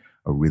been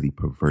a really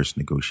perverse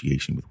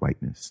negotiation with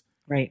whiteness.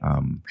 Right.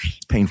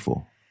 It's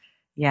painful.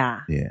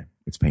 Yeah. Yeah,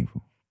 it's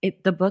painful.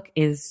 The book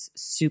is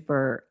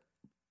super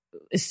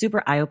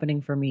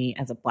eye-opening for me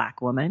as a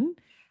Black woman.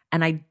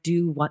 And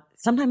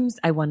sometimes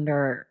I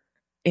wonder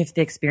if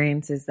the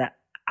experiences that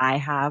I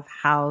have,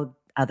 how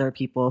other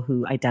people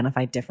who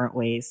identify different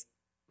ways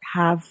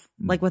have,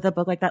 like with a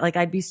book like that. Like,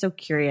 I'd be so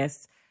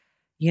curious,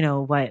 you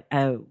know, what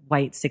a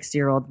white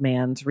 60-year-old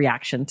man's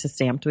reaction to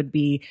Stamped would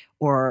be,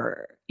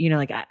 or, you know,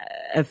 like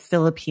a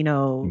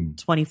Filipino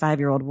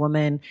 25-year-old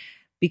woman,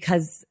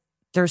 because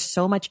there's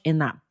so much in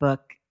that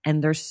book,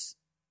 and there's,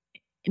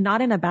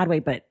 not in a bad way,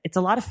 but it's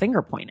a lot of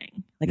finger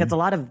pointing. Like it's a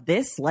lot of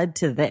this led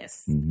to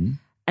this. Mm-hmm.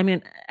 I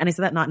mean, and I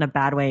said that not in a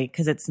bad way,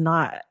 because it's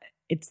not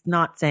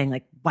saying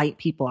like white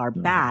people are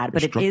bad,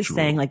 but it is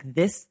saying like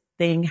this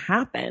thing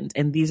happened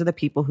and these are the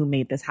people who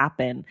made this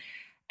happen.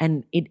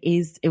 And it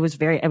was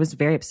very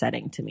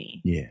upsetting to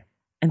me. Yeah.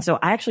 And so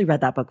I actually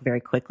read that book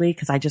very quickly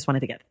because I just wanted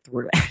to get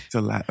through it. It's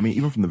a lot. I mean,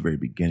 even from the very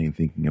beginning,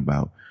 thinking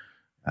about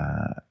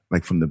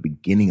like from the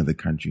beginning of the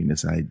country and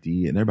this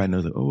idea, and everybody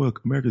knows that, oh,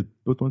 look, America's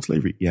built on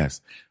slavery.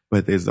 Yes.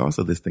 But there's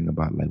also this thing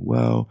about like,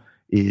 well,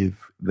 if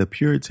the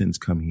Puritans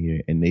come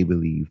here and they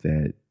believe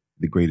that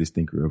the greatest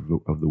thinker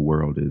of the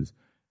world is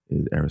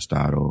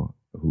Aristotle,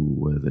 who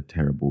was a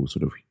terrible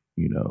sort of,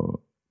 you know,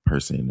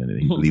 person,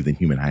 and he believed in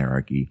human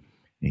hierarchy,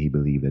 and he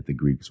believed that the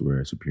Greeks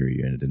were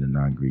superior than the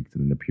non-Greeks.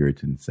 And then the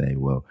Puritans say,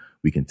 well,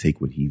 we can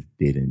take what he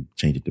did and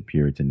change it to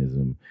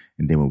Puritanism.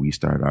 And then when we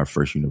start our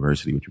first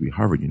university, which will be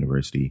Harvard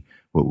University,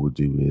 what we'll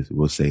do is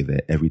we'll say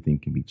that everything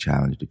can be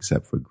challenged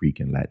except for Greek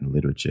and Latin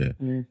literature.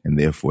 And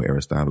therefore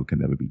Aristotle can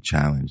never be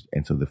challenged.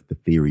 And so the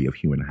theory of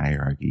human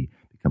hierarchy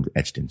becomes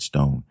etched in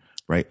stone,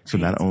 right? So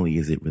not only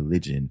is it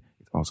religion,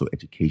 it's also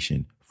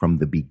education from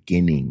the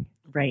beginning.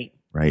 Right.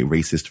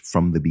 Racist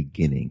from the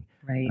beginning.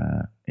 Right.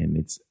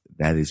 And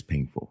that is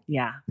painful.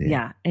 Yeah.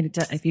 And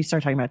if you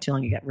start talking about it too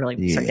long, you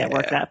start to get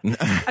worked up.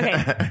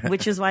 Okay.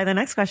 Which is why the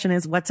next question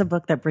is, what's a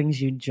book that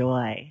brings you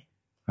joy?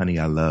 Honey,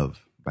 I Love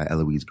by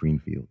Eloise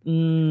Greenfield.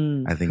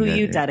 I think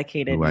I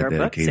dedicated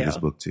this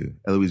book to.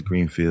 Eloise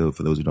Greenfield,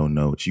 for those who don't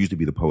know, she used to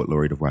be the poet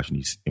laureate of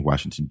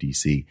Washington,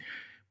 D.C.,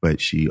 but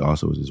she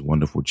also is this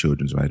wonderful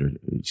children's writer.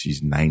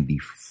 She's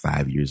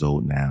 95 years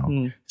old now,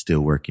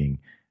 still working.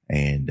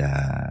 And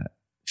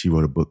she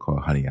wrote a book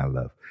called Honey, I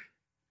Love.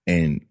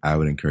 And I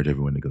would encourage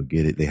everyone to go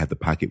get it. They have the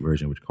pocket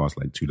version, which costs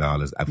like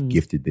 $2. I've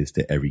gifted this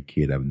to every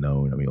kid I've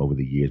known. I mean, over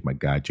the years, my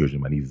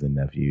godchildren, my nieces and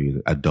nephews,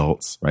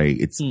 adults, right?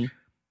 It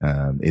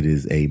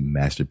is a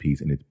masterpiece,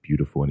 and it's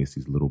beautiful. And it's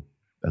these little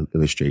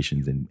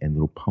illustrations and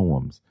little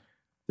poems,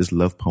 just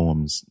love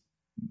poems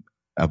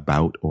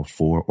about or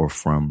for or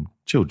from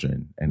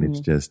children. And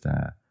it's just,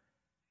 that's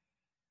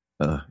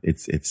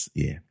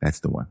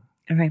the one.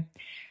 Okay.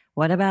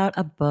 What about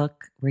a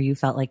book where you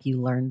felt like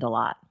you learned a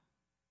lot?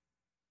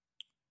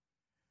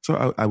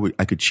 So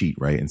I could cheat,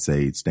 right, and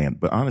say Stamped,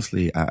 but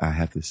honestly, I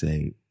have to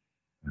say,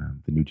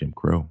 the new Jim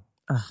Crow.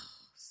 Oh,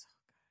 so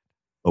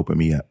good. Opened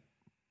me up,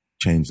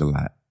 changed a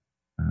lot.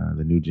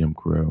 The new Jim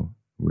Crow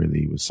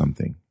really was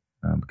something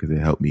because it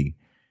helped me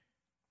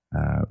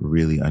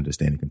really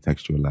understand and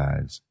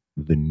contextualize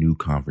the new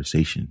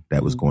conversation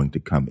that was going to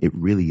come. It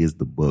really is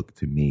the book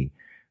to me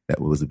that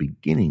was the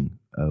beginning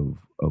of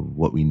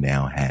what we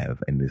now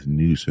have, and this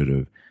new sort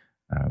of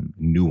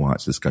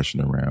nuanced discussion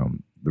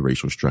around the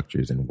racial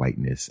structures and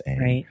whiteness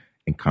and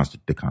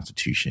the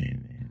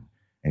Constitution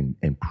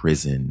and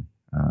prison.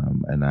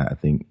 And I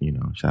think, you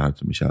know, shout out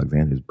to Michelle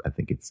Alexander. I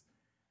think it's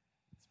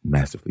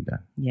masterfully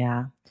done.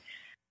 Yeah.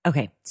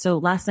 Okay. So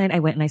last night I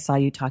went and I saw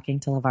you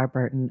talking to LeVar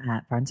Burton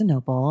at Barnes &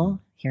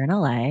 Noble here in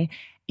LA.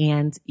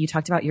 And you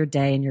talked about your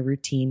day and your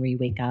routine where you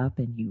wake up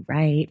and you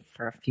write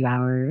for a few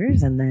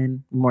hours, and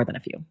then more than a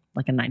few,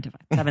 like a 9 to 5,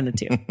 7 to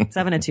 2,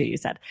 7 to 2, you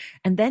said.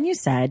 And then you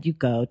said you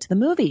go to the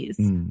movies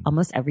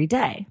almost every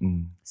day.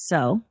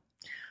 So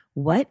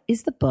what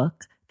is the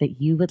book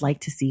that you would like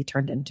to see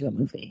turned into a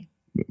movie?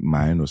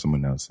 Mine or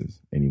someone else's?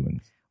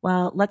 Anyone's?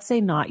 Well, let's say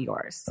not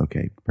yours.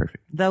 Okay,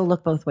 perfect. Though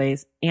Look Both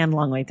Ways and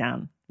Long Way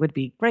Down would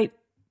be great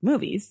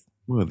movies.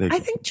 Well, I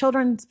think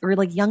children's or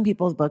like young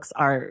people's books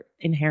are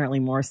inherently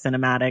more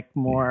cinematic,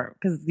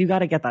 because you got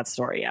to get that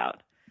story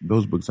out.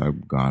 Those books are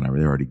gone.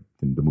 They're already,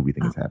 the movie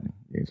thing is happening.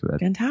 Yeah, so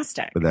that's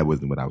fantastic. But that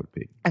wasn't what I would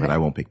pick. Okay. But I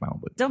won't pick my own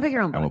book. Don't pick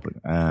your own book. I won't pick.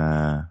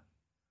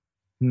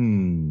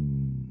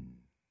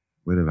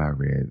 What have I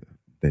read?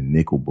 The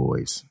Nickel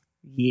Boys.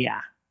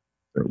 Yeah.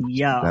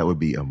 Yo. That would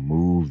be a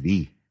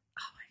movie.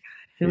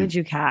 Who would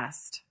you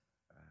cast?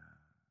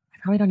 I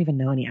probably don't even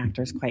know any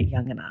actors quite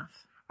young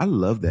enough. I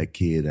love that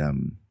kid,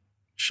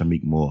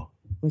 Shamik Moore.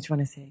 Which one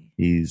is he?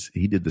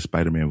 He did the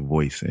Spider-Man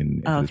voice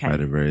in the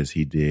Spider-Verse.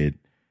 He did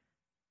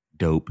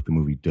Dope, the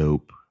movie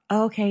Dope.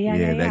 Oh, okay,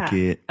 yeah. That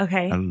kid.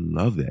 Okay. I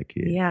love that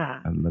kid.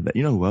 Yeah. I love that.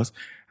 You know who else?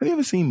 Have you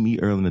ever seen Me,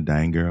 Earl, and the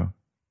Dying Girl?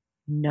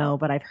 No,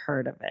 but I've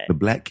heard of it. The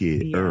black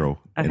kid, Earl,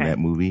 in that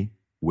movie,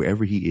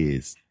 wherever he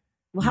is.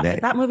 Well,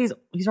 that movie's,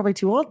 he's probably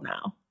too old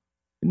now.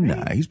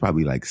 Nah, he's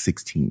probably like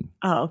 16.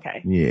 Oh,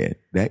 okay. Yeah,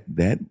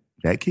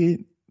 that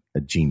kid,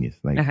 a genius.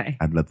 Like,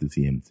 I'd love to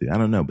see him too. I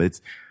don't know, but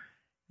it's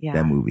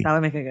that movie. That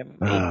would make a good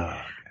movie.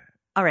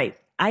 All right.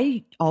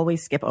 I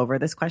always skip over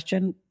this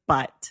question,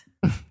 but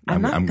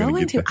I'm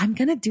going to. I'm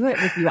going to do it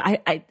with you.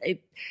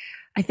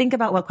 I think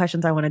about what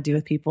questions I want to do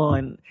with people,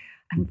 and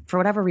for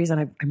whatever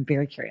reason, I'm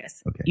very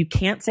curious. Okay. You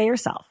can't say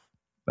yourself.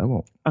 I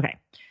won't. Okay.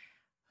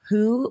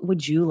 Who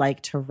would you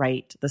like to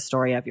write the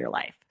story of your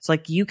life? So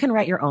like you can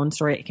write your own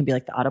story. It can be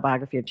like the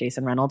autobiography of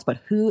Jason Reynolds, but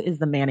who is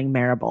the Manning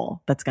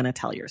Marable that's going to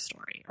tell your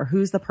story? Or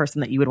who's the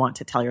person that you would want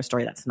to tell your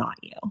story that's not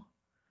you?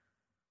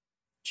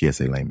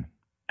 Kiese Layman.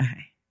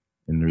 Okay.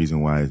 And the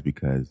reason why is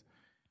because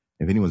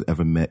if anyone's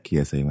ever met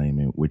Kiese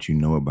Layman, what you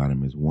know about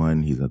him is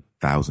one, he's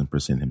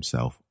 1,000%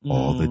 himself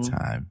all the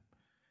time.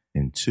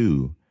 And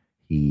two,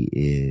 he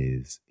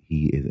is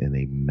in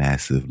a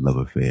massive love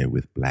affair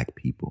with Black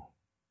people.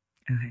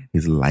 Okay.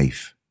 His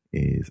life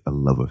is a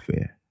love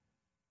affair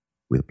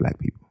with Black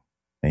people.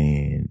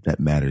 And that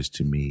matters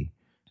to me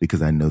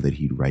because I know that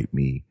he'd write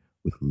me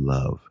with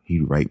love.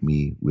 He'd write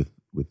me with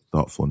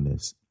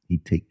thoughtfulness.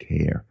 He'd take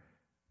care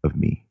of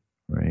me.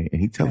 Right.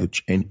 And he'd tell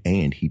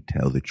he'd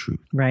tell the truth.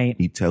 Right.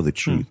 He'd tell the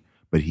truth,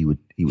 but he would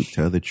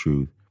tell the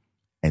truth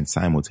and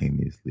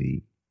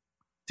simultaneously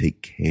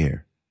take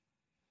care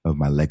of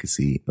my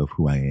legacy of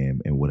who I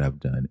am and what I've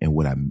done and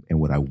what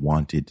I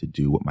wanted to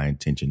do, what my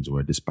intentions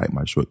were, despite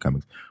my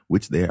shortcomings,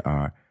 which there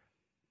are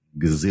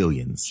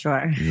gazillions.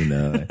 Sure. You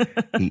know,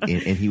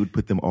 he would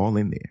put them all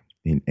in there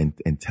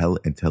and tell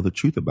the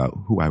truth about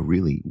who I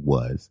really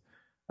was.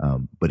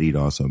 But he'd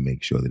also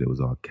make sure that it was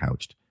all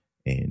couched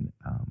in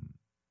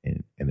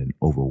an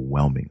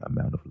overwhelming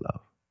amount of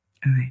love.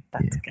 All right.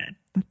 That's good.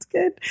 That's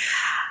good.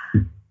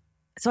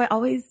 So I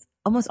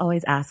almost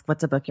always ask,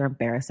 what's a book you're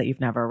embarrassed that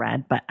you've never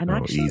read? But I'm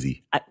actually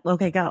easy.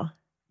 Okay, go.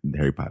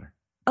 Harry Potter.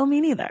 Oh,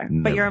 me neither.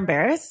 Never. But you're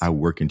embarrassed? I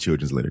work in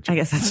children's literature. I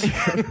guess that's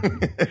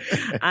true.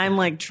 I'm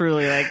like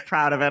truly like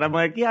proud of it. I'm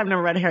like, yeah, I've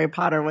never read Harry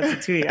Potter. What's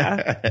it to you?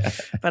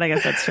 But I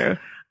guess that's true.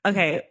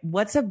 Okay.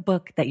 What's a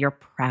book that you're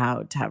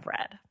proud to have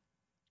read?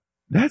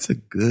 That's a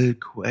good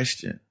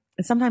question.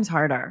 It's sometimes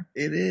harder.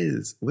 It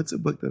is. What's a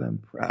book that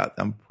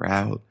I'm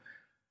proud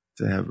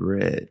to have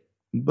read?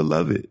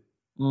 Beloved.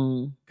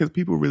 Because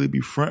people really be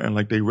fronting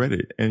like they read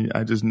it. And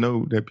I just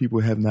know that people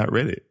have not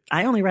read it.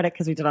 I only read it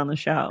because we did on the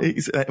show.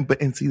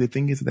 And see, the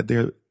thing is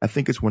that I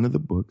think it's one of the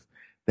books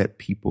that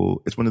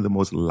it's one of the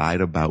most lied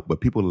about,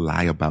 but people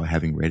lie about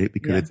having read it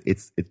because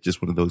it's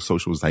just one of those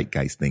social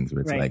zeitgeist things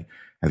where it's like,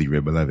 have you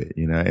read Beloved?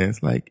 You know, and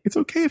it's like, it's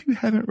okay if you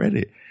haven't read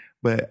it,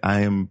 but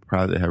I am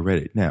proud to have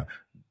read it. Now,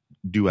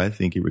 do I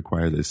think it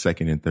requires a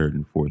second and third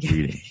and fourth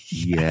reading?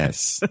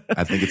 Yes.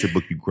 I think it's a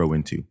book you grow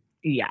into.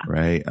 Yeah.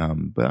 Right.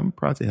 But I'm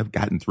proud to have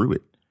gotten through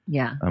it.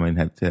 Yeah. I mean,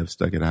 have to have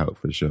stuck it out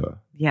for sure.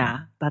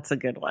 Yeah. That's a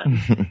good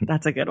one.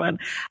 That's a good one.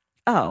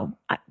 Oh,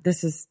 I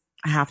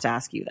have to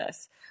ask you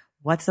this.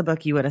 What's the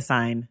book you would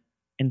assign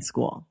in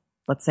school?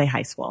 Let's say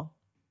high school,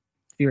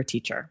 if you were a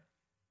teacher.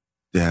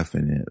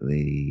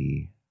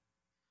 Definitely.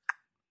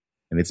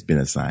 And it's been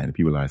assigned.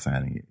 People are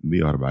assigning it.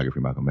 The autobiography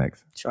of Malcolm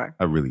X. Sure.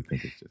 I really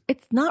think it's just.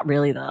 It's not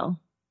really, though.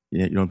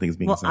 Yeah, you don't think it's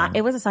being assigned?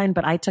 It was assigned,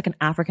 but I took an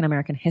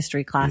African-American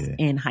history class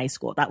in high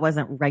school. That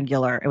wasn't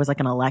regular. It was like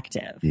an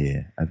elective.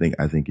 Yeah, I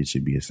think it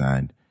should be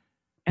assigned.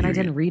 And I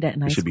didn't read it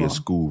in high school. It should be a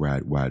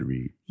school-wide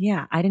read.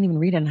 Yeah, I didn't even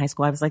read it in high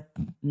school. I was like,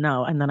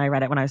 no. And then I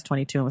read it when I was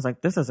 22 and was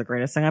like, this is the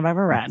greatest thing I've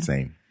ever read.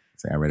 Same.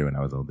 I read it when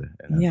I was older.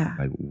 And I was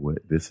like, what?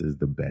 This is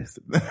the best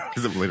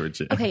piece of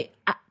literature. Okay,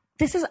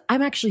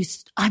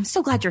 I'm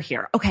so glad you're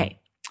here. Okay.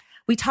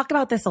 We talked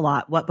about this a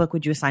lot. What book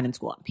would you assign in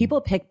school?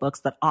 People pick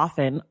books that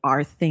often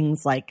are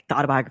things like the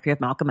autobiography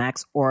of Malcolm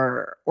X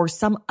or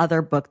some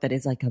other book that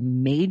is like a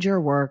major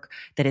work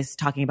that is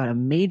talking about a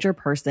major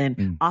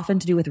person, often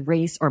to do with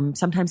race, or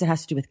sometimes it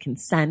has to do with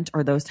consent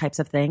or those types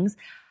of things.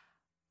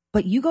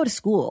 But you go to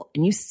school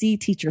and you see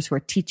teachers who are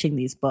teaching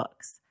these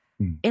books.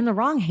 In the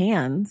wrong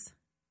hands,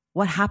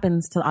 what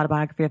happens to the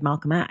autobiography of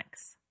Malcolm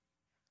X?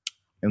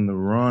 In the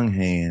wrong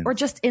hands. Or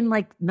just in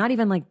not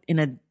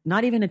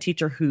even a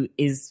teacher who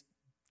is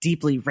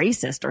deeply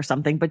racist or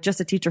something, but just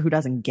a teacher who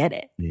doesn't get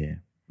it. Yeah.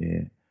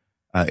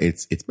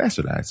 It's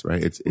bastardized,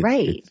 right?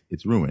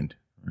 It's ruined,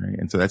 right?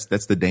 And so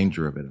that's the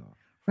danger of it all,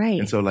 right?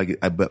 And so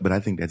but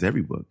I think that's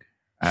every book.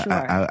 Sure.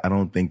 I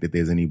don't think that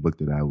there's any book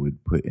that I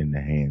would put in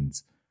the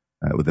hands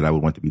that I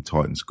would want to be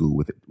taught in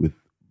school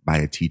by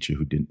a teacher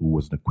who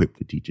wasn't equipped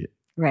to teach it.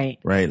 Right.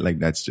 Right. Like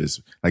that's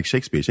just like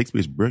Shakespeare.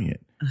 Shakespeare's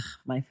brilliant. Ugh,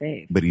 my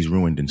fave. But he's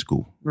ruined in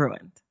school.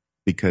 Ruined.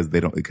 because they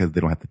don't have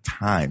the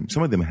time.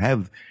 Some of them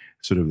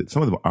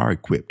are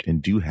equipped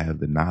and do have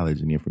the knowledge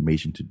and the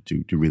information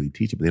to really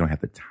teach it, but they don't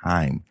have the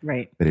time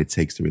that it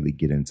takes to really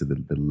get into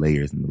the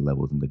layers and the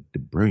levels and the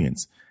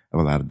brilliance of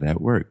a lot of that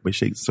work. But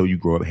so you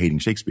grow up hating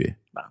Shakespeare.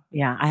 Well,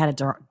 yeah,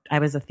 I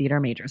was a theater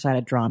major, so I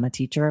had a drama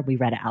teacher. We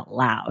read it out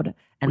loud,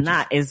 and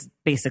that is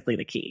basically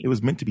the key. It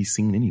was meant to be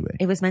seen anyway.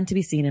 It was meant to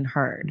be seen and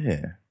heard.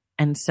 Yeah.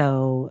 And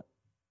so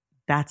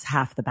that's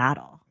half the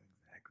battle.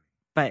 Exactly.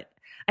 But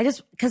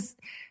because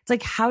it's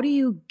like, how do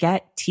you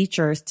get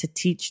teachers to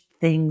teach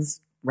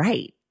things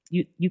right?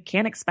 You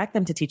can't expect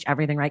them to teach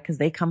everything right because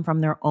they come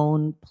from their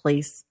own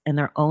place and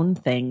their own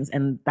things,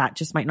 and that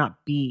just might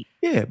not be.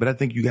 Yeah, but I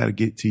think you got to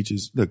get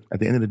teachers. Look, at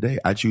the end of the day,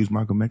 I choose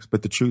Malcolm X,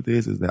 but the truth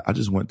is that I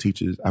just want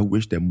teachers. I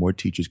wish that more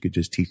teachers could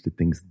just teach the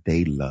things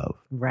they love.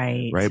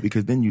 Right. Right,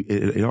 because then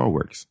it all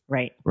works.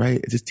 Right.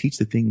 Right. Just teach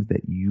the things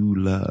that you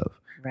love.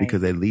 Right.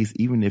 Because at least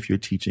even if you're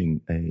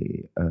teaching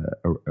a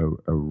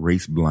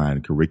race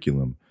blind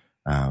curriculum,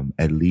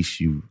 at least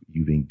you've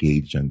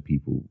engaged young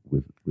people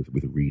with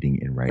reading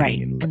and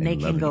writing, and they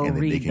can go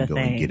read they can go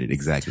and get it.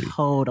 Exactly.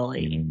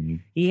 Totally. Mm-hmm.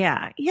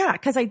 Yeah.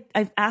 Because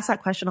I've asked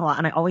that question a lot,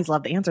 and I always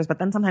love the answers. But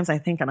then sometimes I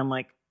think, and I'm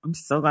like, I'm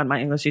so glad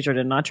my English teacher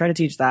did not try to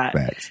teach that.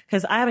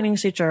 Because I have an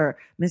English teacher,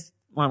 I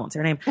won't say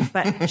her name,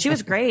 but she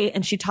was great,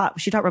 and she taught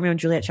Romeo and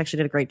Juliet. She actually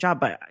did a great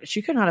job, but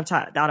she could not have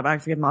taught the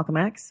autobiography of Malcolm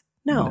X.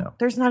 No,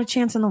 there's not a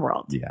chance in the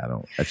world. Yeah, I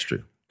don't. That's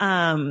true.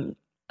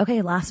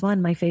 Okay, last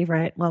one. My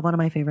favorite. Well, one of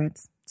my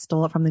favorites.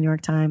 Stole it from the New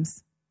York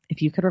Times.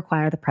 If you could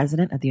require the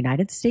president of the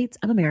United States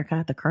of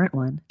America, the current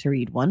one, to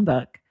read one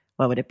book,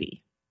 what would it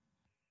be?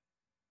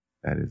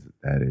 That is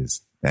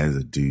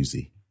a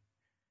doozy.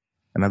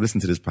 And I listen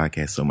to this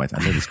podcast so much.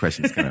 I know this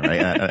question is coming,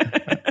 right?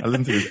 I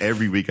listen to this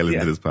every week. I listen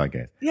to this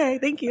podcast. Yay,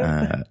 thank you.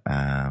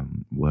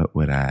 What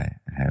would I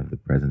have the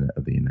president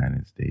of the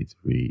United States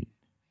read?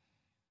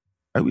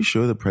 Are we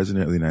sure the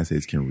president of the United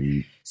States can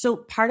read? So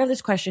part of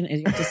this question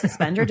is you have to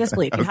suspend your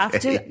disbelief.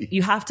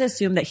 You have to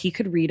assume that he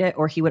could read it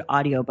or he would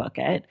audiobook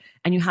it.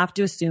 And you have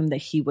to assume that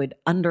he would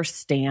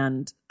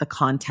understand the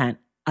content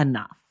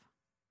enough.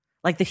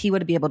 Like that he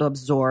would be able to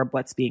absorb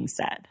what's being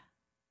said.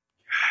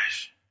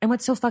 Gosh. And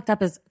what's so fucked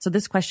up is, so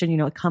this question,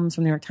 it comes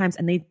from the New York Times,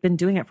 and they've been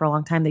doing it for a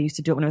long time. They used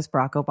to do it when it was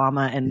Barack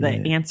Obama, and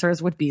the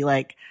answers would be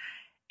like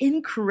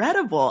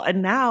incredible.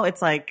 And now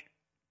it's like,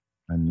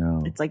 I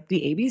know. It's like the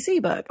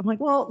ABC book. I'm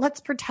like, well,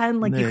 let's pretend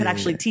like you could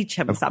actually teach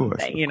him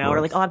something, or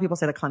like a lot of people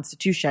say the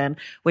Constitution,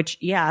 which,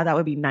 that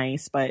would be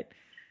nice, but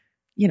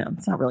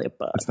it's not really a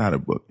book. It's not a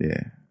book.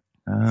 Yeah.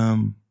 I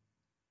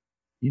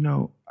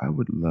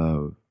would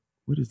love,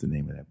 what is the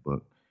name of that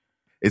book?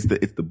 It's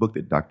the book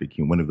that Dr.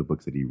 King, one of the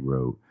books that he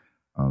wrote.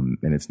 And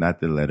it's not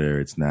the letter.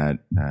 It's not,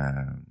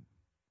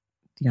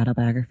 the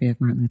autobiography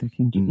of Martin Luther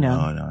King.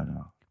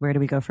 No. Where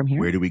do we go from here?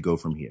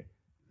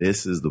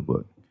 This is the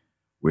book.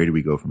 Where do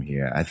we go from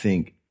here? I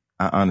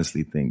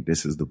honestly think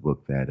this is the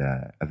book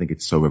that I think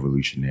it's so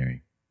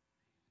revolutionary,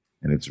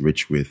 and it's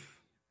rich with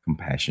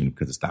compassion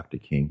because it's Dr.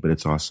 King, but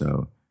it's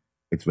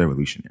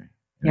revolutionary.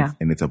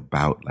 And it's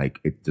about, like,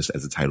 it just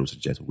as the title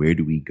suggests, where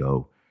do we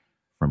go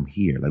from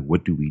here? Like,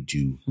 what do we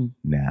do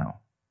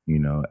now?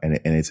 And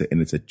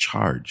it's a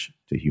charge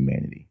to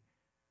humanity.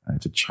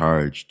 It's a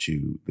charge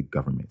to the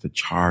government. It's a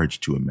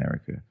charge to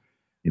America.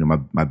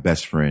 My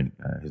best friend,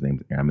 his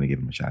name's Aaron. I'm going to give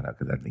him a shout out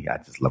because I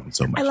just love him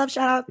so much. I love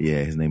shout outs. Yeah,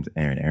 his name's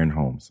Aaron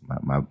Holmes,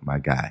 my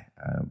guy.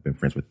 Been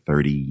friends for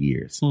 30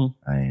 years.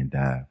 And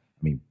I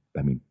mean,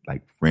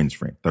 like friend,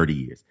 30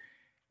 years.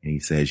 And he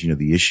says,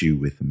 the issue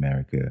with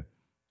America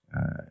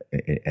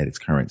at its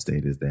current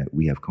state is that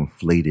we have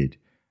conflated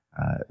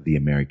the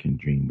American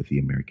dream with the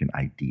American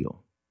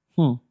ideal.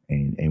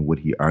 And what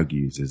he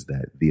argues is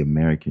that the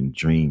American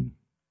dream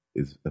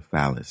is a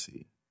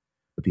fallacy,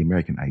 but the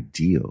American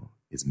ideal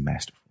is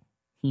masterful.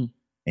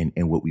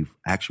 And what we've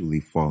actually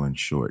fallen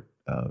short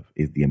of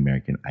is the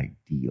American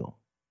ideal,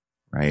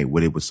 right?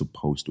 What it was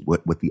supposed to,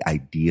 what the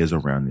ideas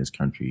around this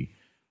country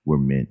were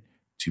meant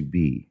to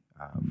be.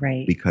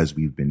 Right. Because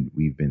we've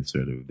been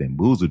sort of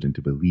bamboozled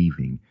into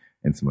believing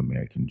in some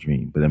American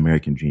dream. But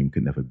American dream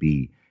could never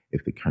be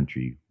if the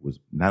country was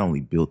not only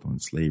built on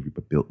slavery,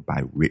 but built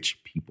by rich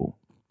people.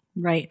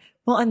 Right.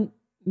 Well, and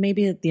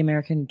maybe the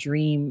American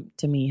dream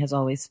to me has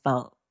always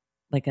felt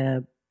like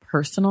a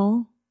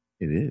personal.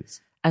 It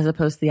is. As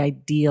opposed to the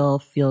ideal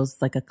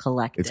feels like a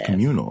collective. It's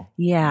communal.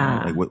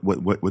 Yeah. Like what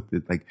was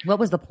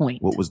the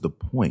point? What was the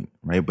point?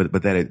 Right. But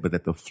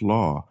that the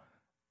flaw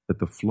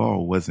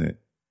wasn't,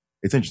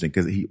 it's interesting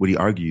because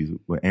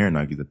Aaron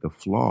argues that the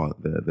flaw,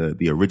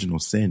 the original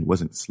sin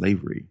wasn't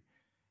slavery.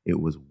 It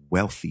was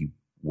wealthy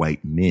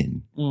white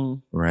men,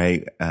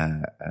 right?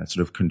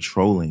 Sort of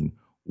controlling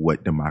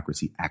what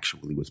democracy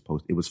actually was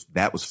supposed.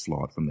 That was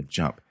flawed from the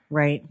jump.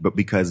 Right. But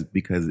because that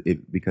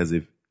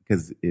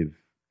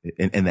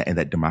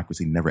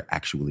democracy never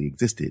actually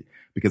existed,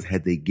 because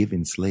had they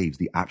given slaves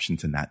the option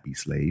to not be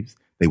slaves,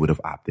 they would have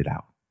opted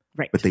out.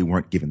 Right. But they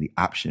weren't given the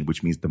option,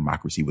 which means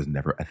democracy was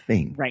never a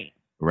thing. Right.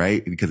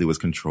 Right. Because it was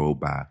controlled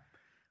by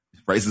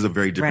Price is a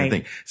very different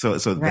thing.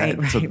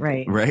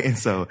 Right. And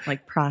so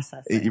like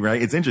processing.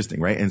 Right. It's interesting.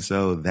 Right. And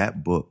so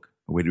that book,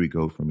 Where Do We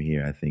Go From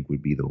Here, I think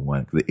would be the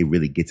one, because it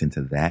really gets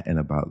into that and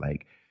about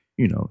like,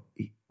 you know,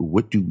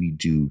 what do we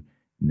do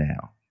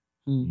now?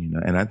 You know,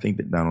 and I think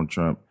that Donald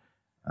Trump,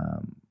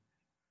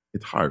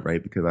 it's hard,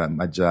 right? Because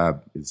my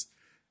job is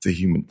to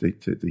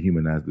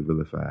humanize the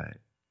vilified.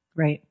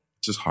 Right.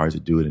 It's just hard to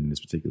do it in this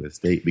particular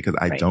state because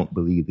I don't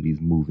believe that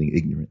he's moving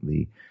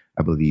ignorantly.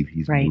 I believe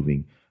he's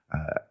moving.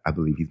 I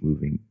believe he's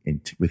moving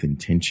with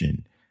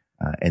intention,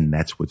 and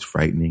that's what's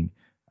frightening.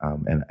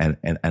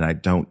 And I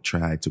don't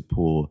try to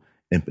pull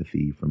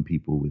empathy from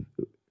people. With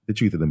the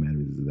truth of the matter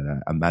is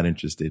that I'm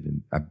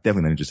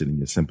definitely not interested in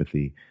your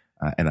sympathy.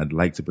 And I'd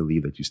like to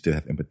believe that you still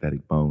have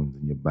empathetic bones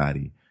in your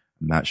body.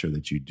 I'm not sure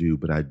that you do,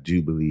 but I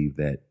do believe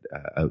that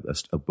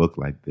a book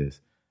like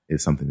this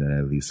is something that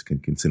at least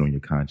can sit on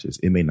your conscience.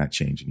 It may not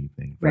change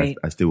anything, but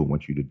I still would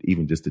want you to,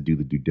 even just to do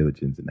the due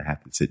diligence and to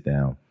have to sit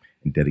down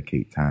and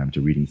dedicate time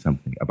to reading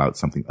something about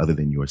something other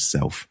than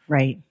yourself.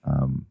 Right.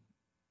 And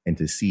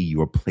to see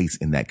your place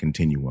in that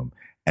continuum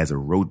as a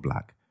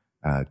roadblock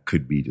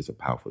could be just a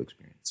powerful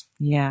experience.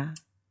 Yeah.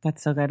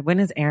 That's so good.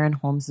 When is Aaron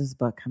Holmes's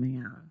book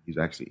coming out? He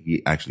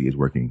actually is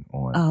working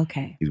on. Oh,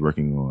 okay. He's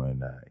working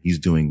on. He's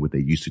doing what they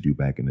used to do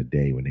back in the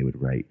day when they would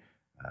write,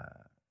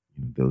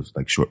 those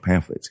like short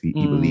pamphlets. He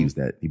believes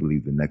the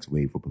next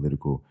wave for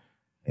political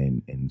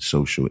and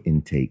social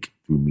intake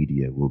through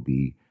media will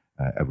be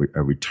a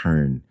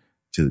return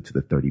to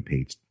the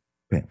 30-page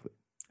pamphlet.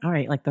 All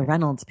right, like the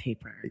Reynolds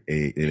paper.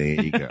 There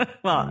you go.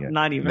 Well, yeah.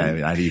 not even.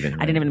 Not even.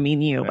 I didn't even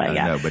mean you, but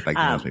yeah. No, but like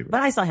the Reynolds paper.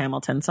 But I saw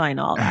Hamilton, so I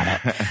know all about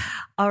it.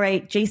 All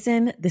right,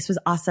 Jason, this was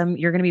awesome.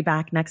 You're going to be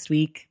back next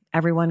week.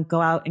 Everyone go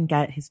out and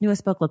get his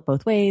newest book, Look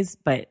Both Ways.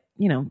 But,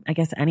 I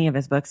guess any of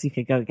his books you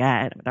could go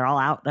get. They're all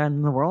out there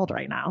in the world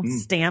right now.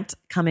 Stamped,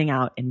 coming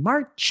out in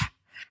March.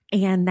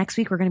 And next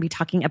week, we're going to be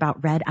talking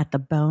about Red at the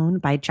Bone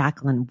by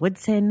Jacqueline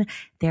Woodson.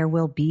 There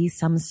will be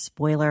some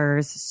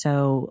spoilers,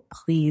 so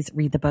please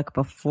read the book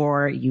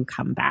before you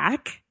come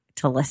back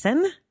to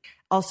listen.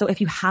 Also,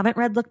 if you haven't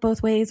read Look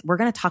Both Ways, we're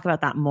going to talk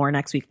about that more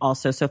next week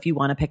also. So if you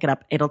want to pick it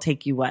up, it'll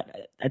take you,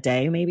 a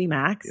day maybe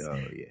max? Oh,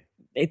 yeah.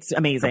 It's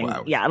amazing.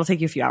 Yeah, it'll take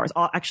you a few hours.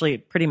 Actually,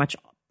 pretty much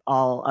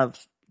all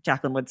of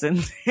Jacqueline Woodson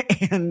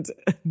and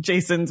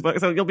Jason's book.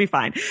 So you'll be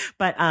fine.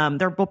 But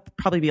there will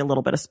probably be a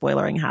little bit of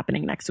spoilering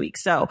happening next week.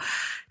 So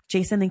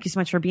Jason, thank you so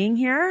much for being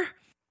here.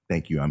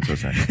 Thank you. I'm so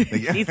sorry.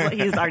 He's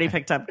already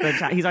picked up the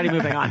chat. He's already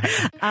moving on.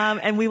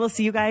 And we will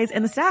see you guys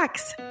in the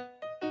stacks.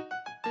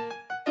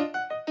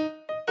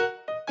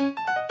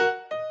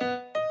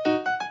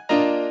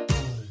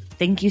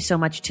 Thank you so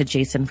much to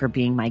Jason for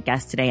being my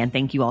guest today. And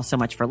thank you all so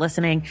much for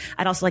listening.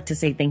 I'd also like to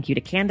say thank you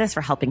to Candace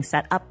for helping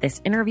set up this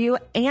interview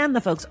and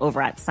the folks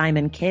over at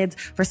Simon Kids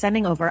for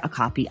sending over a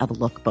copy of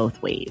Look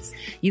Both Ways.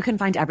 You can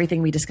find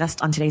everything we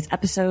discussed on today's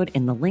episode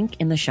in the link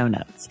in the show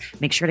notes.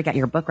 Make sure to get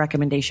your book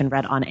recommendation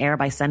read on air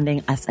by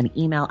sending us an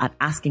email at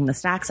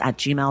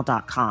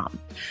askingthestacks@gmail.com.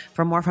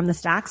 For more from The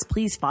Stacks,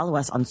 please follow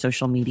us on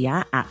social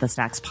media at The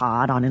Stacks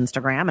Pod on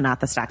Instagram and at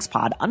The Stacks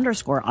Pod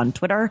 _ on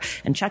Twitter,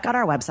 and check out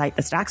our website,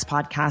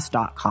 thestackspodcast.com.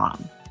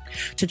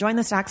 To join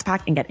the Stacks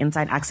Pack and get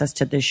inside access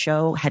to this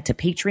show, head to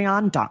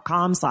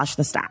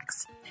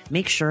patreon.com/thestacks.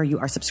 Make sure you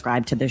are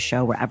subscribed to this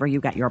show wherever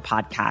you get your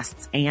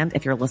podcasts. And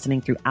if you're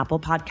listening through Apple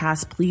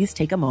Podcasts, please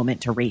take a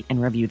moment to rate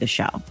and review the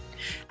show.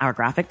 Our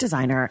graphic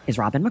designer is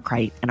Robin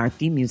McCrite, and our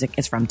theme music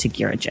is from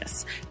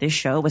Tegirigis. This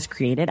show was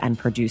created and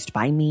produced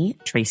by me,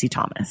 Tracy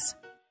Thomas.